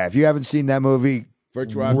yeah, if you haven't seen that movie,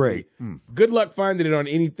 Virtuosity. Great. Good luck finding it on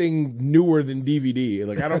anything newer than DVD.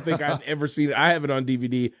 Like, I don't think I've ever seen it. I have it on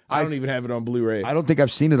DVD. I don't even have it on Blu-ray. I don't think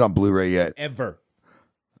I've seen it on Blu-ray yet. Ever.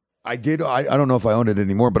 I did. I don't know if I own it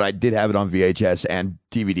anymore, but I did have it on VHS and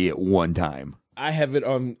DVD at one time. I have it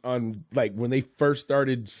on like when they first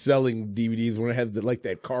started selling DVDs, when it had like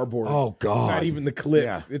that cardboard. Oh, God. Not even the clip.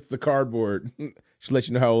 Yeah. It's the cardboard. Just let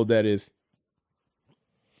you know how old that is.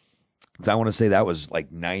 Because I want to say that was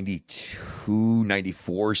like 92,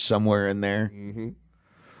 94, somewhere in there. Mm-hmm.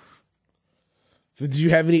 So did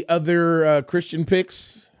you have any other Christian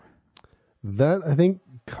picks? That, I think,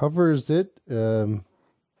 covers it. I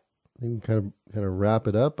think we kind of wrap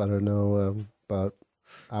it up. I don't know, about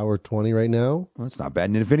hour 20 right now. Well, that's not bad.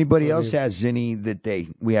 And if anybody else has any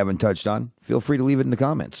that we haven't touched on, feel free to leave it in the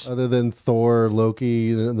comments. Other than Thor,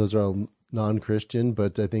 Loki, those are all non-Christian,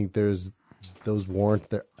 but I think those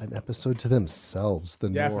warrant an episode to themselves. The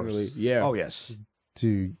Definitely, Norse, yeah. Oh, yes.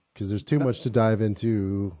 because there's too much to dive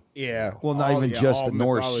into. Yeah. Well, not even just the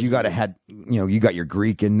Norse. mythology. You got to have, you got your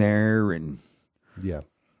Greek in there, and Yeah,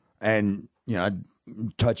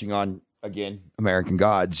 touching on again American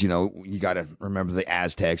gods. You got to remember the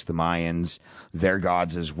Aztecs, the Mayans, their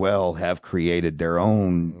gods as well have created their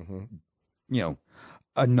own,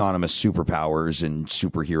 anonymous superpowers and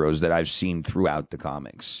superheroes that I've seen throughout the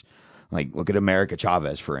comics. Like, look at America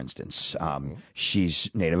Chavez, for instance.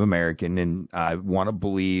 She's Native American, and I want to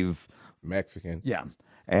believe Mexican. Yeah.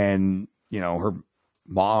 And, her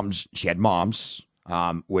she had moms,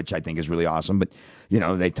 which I think is really awesome. But,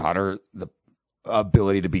 they taught her the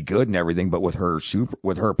ability to be good and everything. But with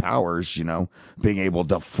her powers, being able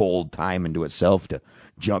to fold time into itself to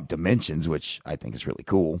jump dimensions, which I think is really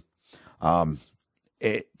cool.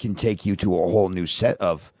 It can take you to a whole new set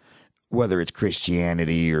of, whether it's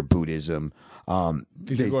Christianity or Buddhism.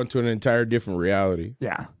 You're going to an entire different reality.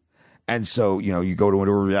 Yeah. And so, you go to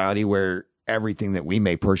a reality where everything that we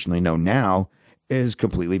may personally know now is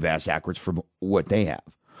completely backwards from what they have.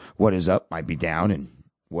 What is up might be down, and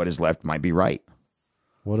what is left might be right.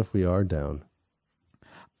 what if we are down?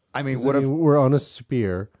 I mean, If we're on a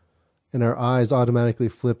spear and our eyes automatically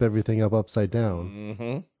flip everything upside down?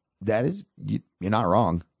 Mm-hmm. that is, you're not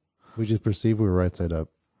wrong. We just perceive we were right side up.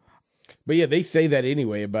 But yeah, they say that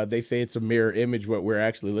anyway. They say it's a mirror image what we're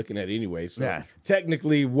actually looking at anyway. So Yeah.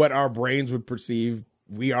 technically, what our brains would perceive,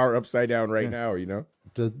 we are upside down right now.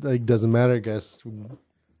 Doesn't matter, I guess.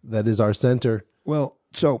 That is our center. Well,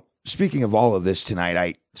 so speaking of all of this tonight,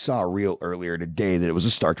 I saw a reel earlier today that it was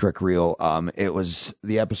a Star Trek reel. It was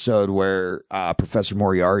the episode where Professor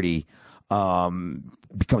Moriarty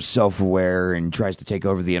becomes self-aware and tries to take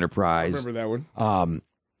over the Enterprise. I remember that one.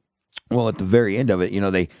 Well, at the very end of it,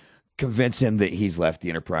 they convince him that he's left the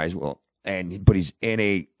Enterprise. Well, but he's in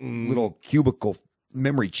a little cubicle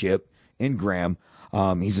memory chip in Graham.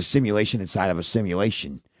 He's a simulation inside of a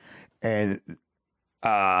simulation, and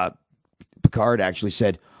Picard actually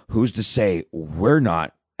said, "Who's to say we're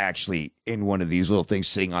not actually in one of these little things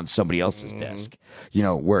sitting on somebody else's desk?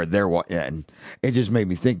 Where they're." And it just made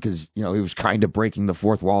me think, because he was kind of breaking the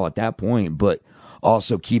fourth wall at that point, but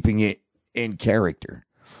also keeping it in character.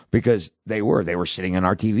 Because they were sitting on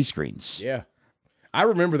our TV screens. Yeah. I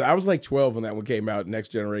remember that. I was like 12 when that one came out, Next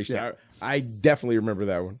Generation. Yeah. I definitely remember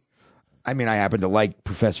that one. I mean, I happen to like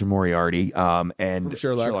Professor Moriarty and From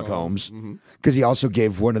Sherlock Holmes. Because he also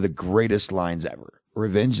gave one of the greatest lines ever.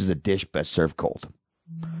 Revenge is a dish best served cold.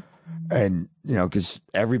 And, because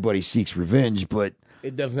everybody seeks revenge, but...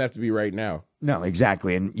 It doesn't have to be right now. No,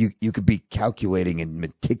 exactly. And you could be calculating and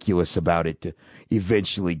meticulous about it to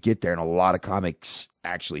eventually get there. And a lot of comics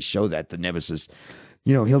actually show that. The Nemesis,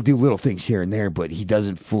 he'll do little things here and there, but he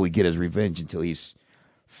doesn't fully get his revenge until he's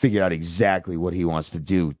figured out exactly what he wants to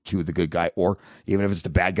do to the good guy, or even if it's the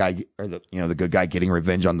bad guy or the good guy getting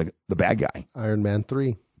revenge on the bad guy. Iron Man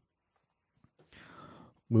 3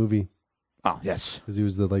 movie. Oh, yes. Because he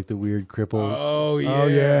was the weird cripples. Oh, yeah. Oh,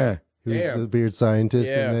 yeah. He was Damn. the weird scientist,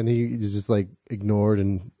 Yeah. and then he's just ignored,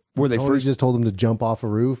 and Were they Tony first? just told him to jump off a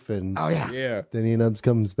roof, and Oh, yeah. Yeah. then he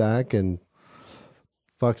comes back and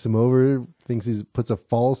fucks him over. Thinks he puts a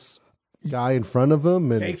false guy in front of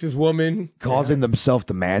him, and Takes his woman. Calls him thimself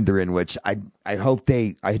the Mandarin, which I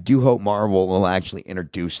do hope Marvel will actually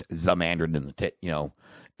introduce the Mandarin in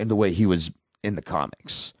in the way he was in the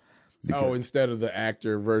comics. Instead of the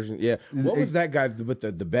actor version. Yeah. What was that guy, but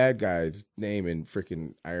the bad guy's name in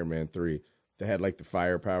freaking Iron Man 3 that had the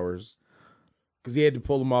fire powers? Because he had to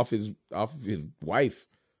pull him off of his wife.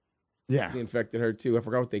 Yeah. He infected her too. I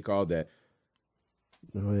forgot what they called that.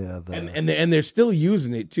 oh yeah, And they're still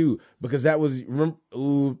using it too, because that was,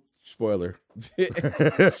 spoiler.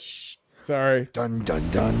 Sorry. Dun, dun,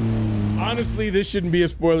 dun. Honestly, this shouldn't be a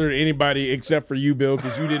spoiler to anybody except for you, Bill,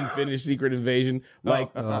 because you didn't finish Secret Invasion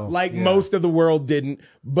most of the world didn't.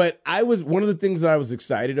 But one of the things that I was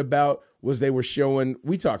excited about was they were showing.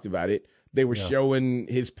 We talked about it. They were showing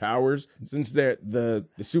his powers since the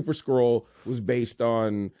Super Skrull was based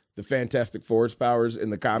on the Fantastic Four's powers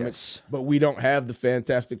in the comics, but we don't have the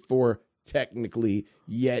Fantastic Four technically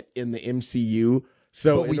yet in the MCU.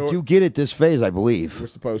 So But we do get it this phase, I believe. we're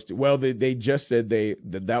supposed to. Well, they just said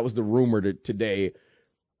that was the rumor today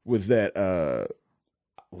was that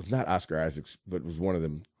it was not Oscar Isaacs, but it was one of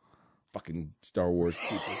them fucking Star Wars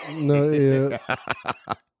people. No,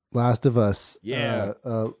 Last of Us. Yeah.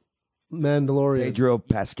 Mandalorian. Pedro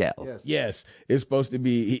Pascal. Yes. Yes, it's supposed to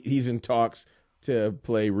be. He's in talks to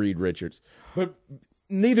play Reed Richards, but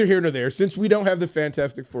neither here nor there. Since we don't have the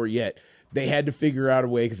Fantastic Four yet, they had to figure out a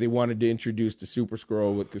way because they wanted to introduce the Super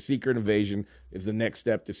Skrull with the Secret Invasion is the next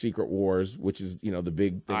step to Secret Wars, which is the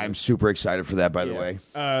big thing. I'm super excited for that, by the way.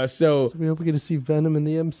 So We hope we get to see Venom in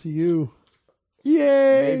the MCU.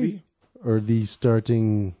 Yay! maybe Or the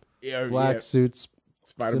starting yeah, black suits.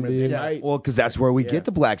 Spider-Man. symbiote. They might. Well, because that's where we get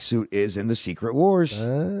the black suit is in the Secret Wars.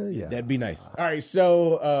 Yeah. That'd be nice. All right,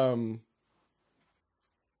 so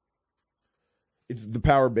it's the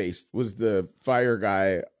power base was the fire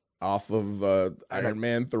guy off of Iron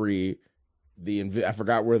Man 3. I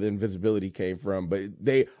forgot where the invisibility came from, but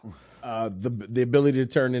they the ability to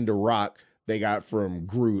turn into rock they got from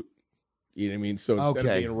Groot. You know what I mean? So instead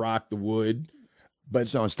of being Rock the Wood, but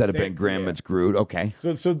So instead of Ben Grimm, it's Groot. Okay.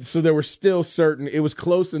 so there were still certain. It was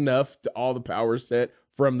close enough to all the power set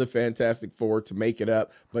from the Fantastic Four to make it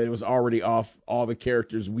up, but it was already off all the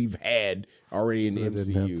characters we've had already in the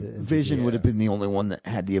MCU. Vision would have been the only one that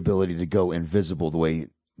had the ability to go invisible the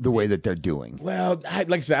way that they're doing. Well,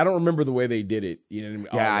 like I said, I don't remember the way they did it. You know what I mean?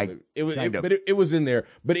 Yeah, All of it was, kind of. but it was in there.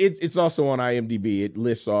 But it's also on IMDb. It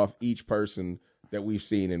lists off each person that we've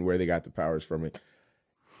seen and where they got the powers from it.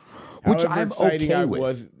 Which However I'm exciting okay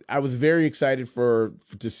with. I was very excited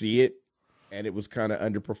to see it, and it was kind of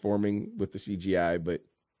underperforming with the CGI, but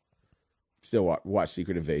still watch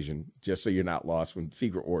Secret Invasion just so you're not lost when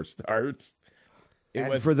Secret Wars starts.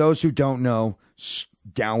 And for those who don't know,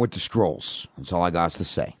 down with the Skrulls. That's all I got to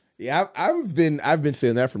say. Yeah, I've been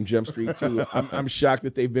saying that from Jump Street too. I'm shocked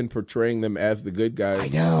that they've been portraying them as the good guys. I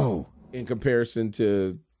know. In comparison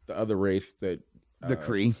to the other race that The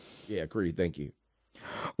Kree. Yeah, Kree. Thank you.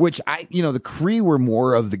 Which the Kree were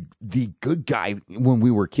more of the good guy when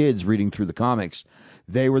we were kids reading through the comics.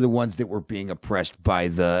 They were the ones that were being oppressed by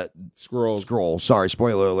the Skrull. Sorry,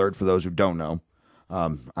 spoiler alert for those who don't know.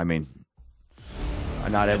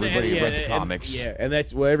 Not everybody read the comics. And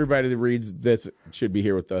that's everybody that reads that should be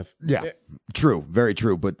here with us. Yeah, true, very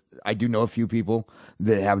true. But I do know a few people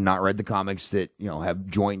that have not read the comics that have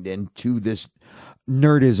joined into this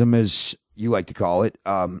nerdism, as you like to call it.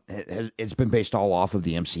 It's been based all off of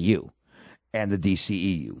the MCU and the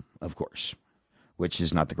DCEU, of course, which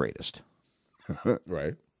is not the greatest.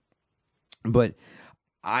 Right. But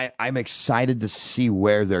I'm excited to see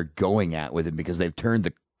where they're going at with it because they've turned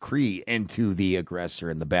the Kree into the aggressor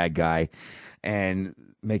and the bad guy and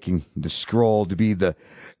making the Skrull to be the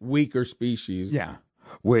weaker species. Yeah.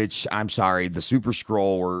 Which, I'm sorry, the Super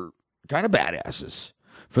Skrull were kind of badasses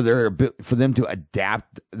for them to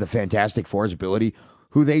adapt the Fantastic Four's ability,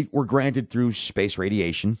 who they were granted through space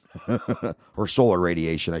radiation or solar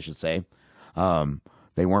radiation, I should say.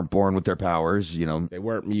 They weren't born with their powers, They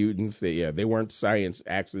weren't mutants. They weren't science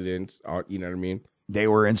accidents. You know what I mean? They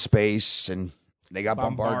were in space and they got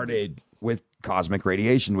bombarded with cosmic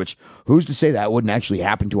radiation, which who's to say that wouldn't actually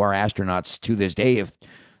happen to our astronauts to this day if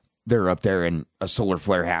they're up there and a solar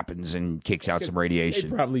flare happens and kicks out some radiation.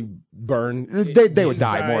 They'd probably burn. They would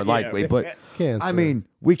die more likely, but Cancer. I mean,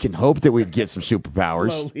 we can hope that we'd get some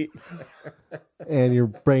superpowers. Slowly. And your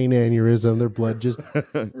brain aneurysm, their blood just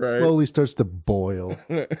slowly starts to boil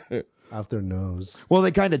off their nose. Well,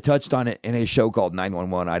 they kind of touched on it in a show called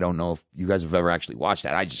 911. I don't know if you guys have ever actually watched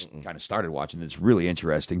that. I just kind of started watching it. It's really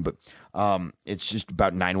interesting, but it's just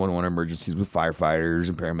about 911 emergencies with firefighters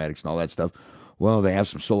and paramedics and all that stuff. Well, they have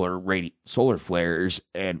some solar flares,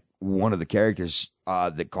 and one of the characters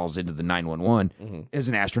that calls into the 911 is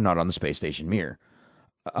an astronaut on the space station Mir,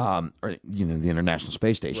 or the International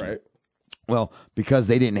Space Station. Right. Well, because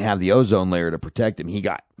they didn't have the ozone layer to protect him, he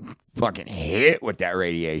got fucking hit with that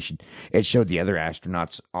radiation. It showed the other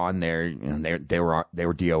astronauts on there, they were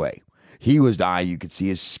DOA. He was dying. You could see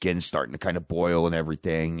his skin starting to kind of boil and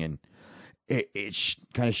everything, and it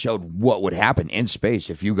kind of showed what would happen in space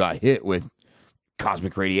if you got hit with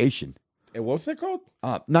cosmic radiation. And what's that called?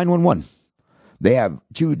 911. They have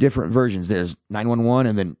two different versions. There's 911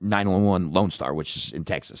 and then 911 Lone Star, which is in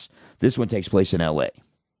Texas. This one takes place in L.A.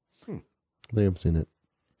 They have seen it.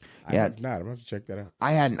 I have not. I'm going to have to check that out.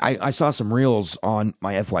 I saw some reels on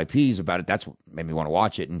my FYPs about it. That's what made me want to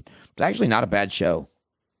watch it, and it's actually not a bad show.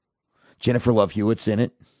 Jennifer Love Hewitt's in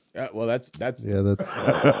it. Well, that's that's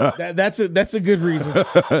that's a good reason.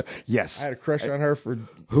 Yes, I had a crush on her for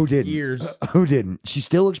who didn't? years. Who didn't? She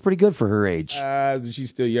still looks pretty good for her age. She's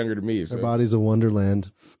still younger than me. So. her body's a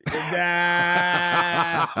wonderland.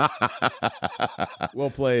 Well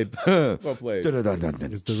played. Well played.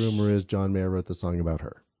 Because the rumor is John Mayer wrote the song about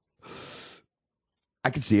her. I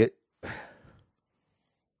can see it.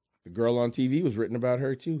 The girl on TV was written about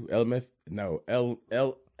her too. LFO.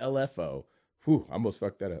 Whew, I almost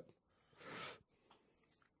fucked that up.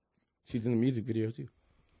 She's in the music video too.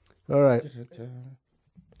 All right.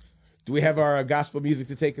 Do we have our gospel music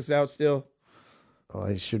to take us out still? Oh,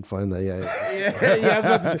 I should find that.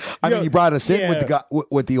 Yeah. I mean, you brought us in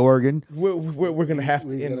with the organ. We're gonna have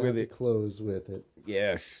to end with it. Close with it.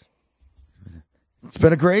 Yes. It's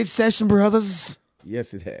been a great session, brothers.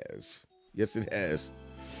 Yes, it has. Yes, it has.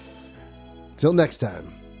 Till next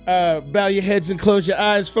time. Bow your heads and close your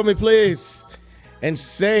eyes for me, please. And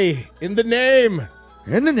say, in the name,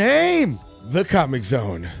 the Comic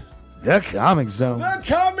Zone. The Comic Zone. The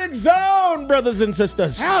Comic Zone, brothers and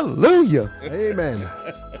sisters. Hallelujah. Amen.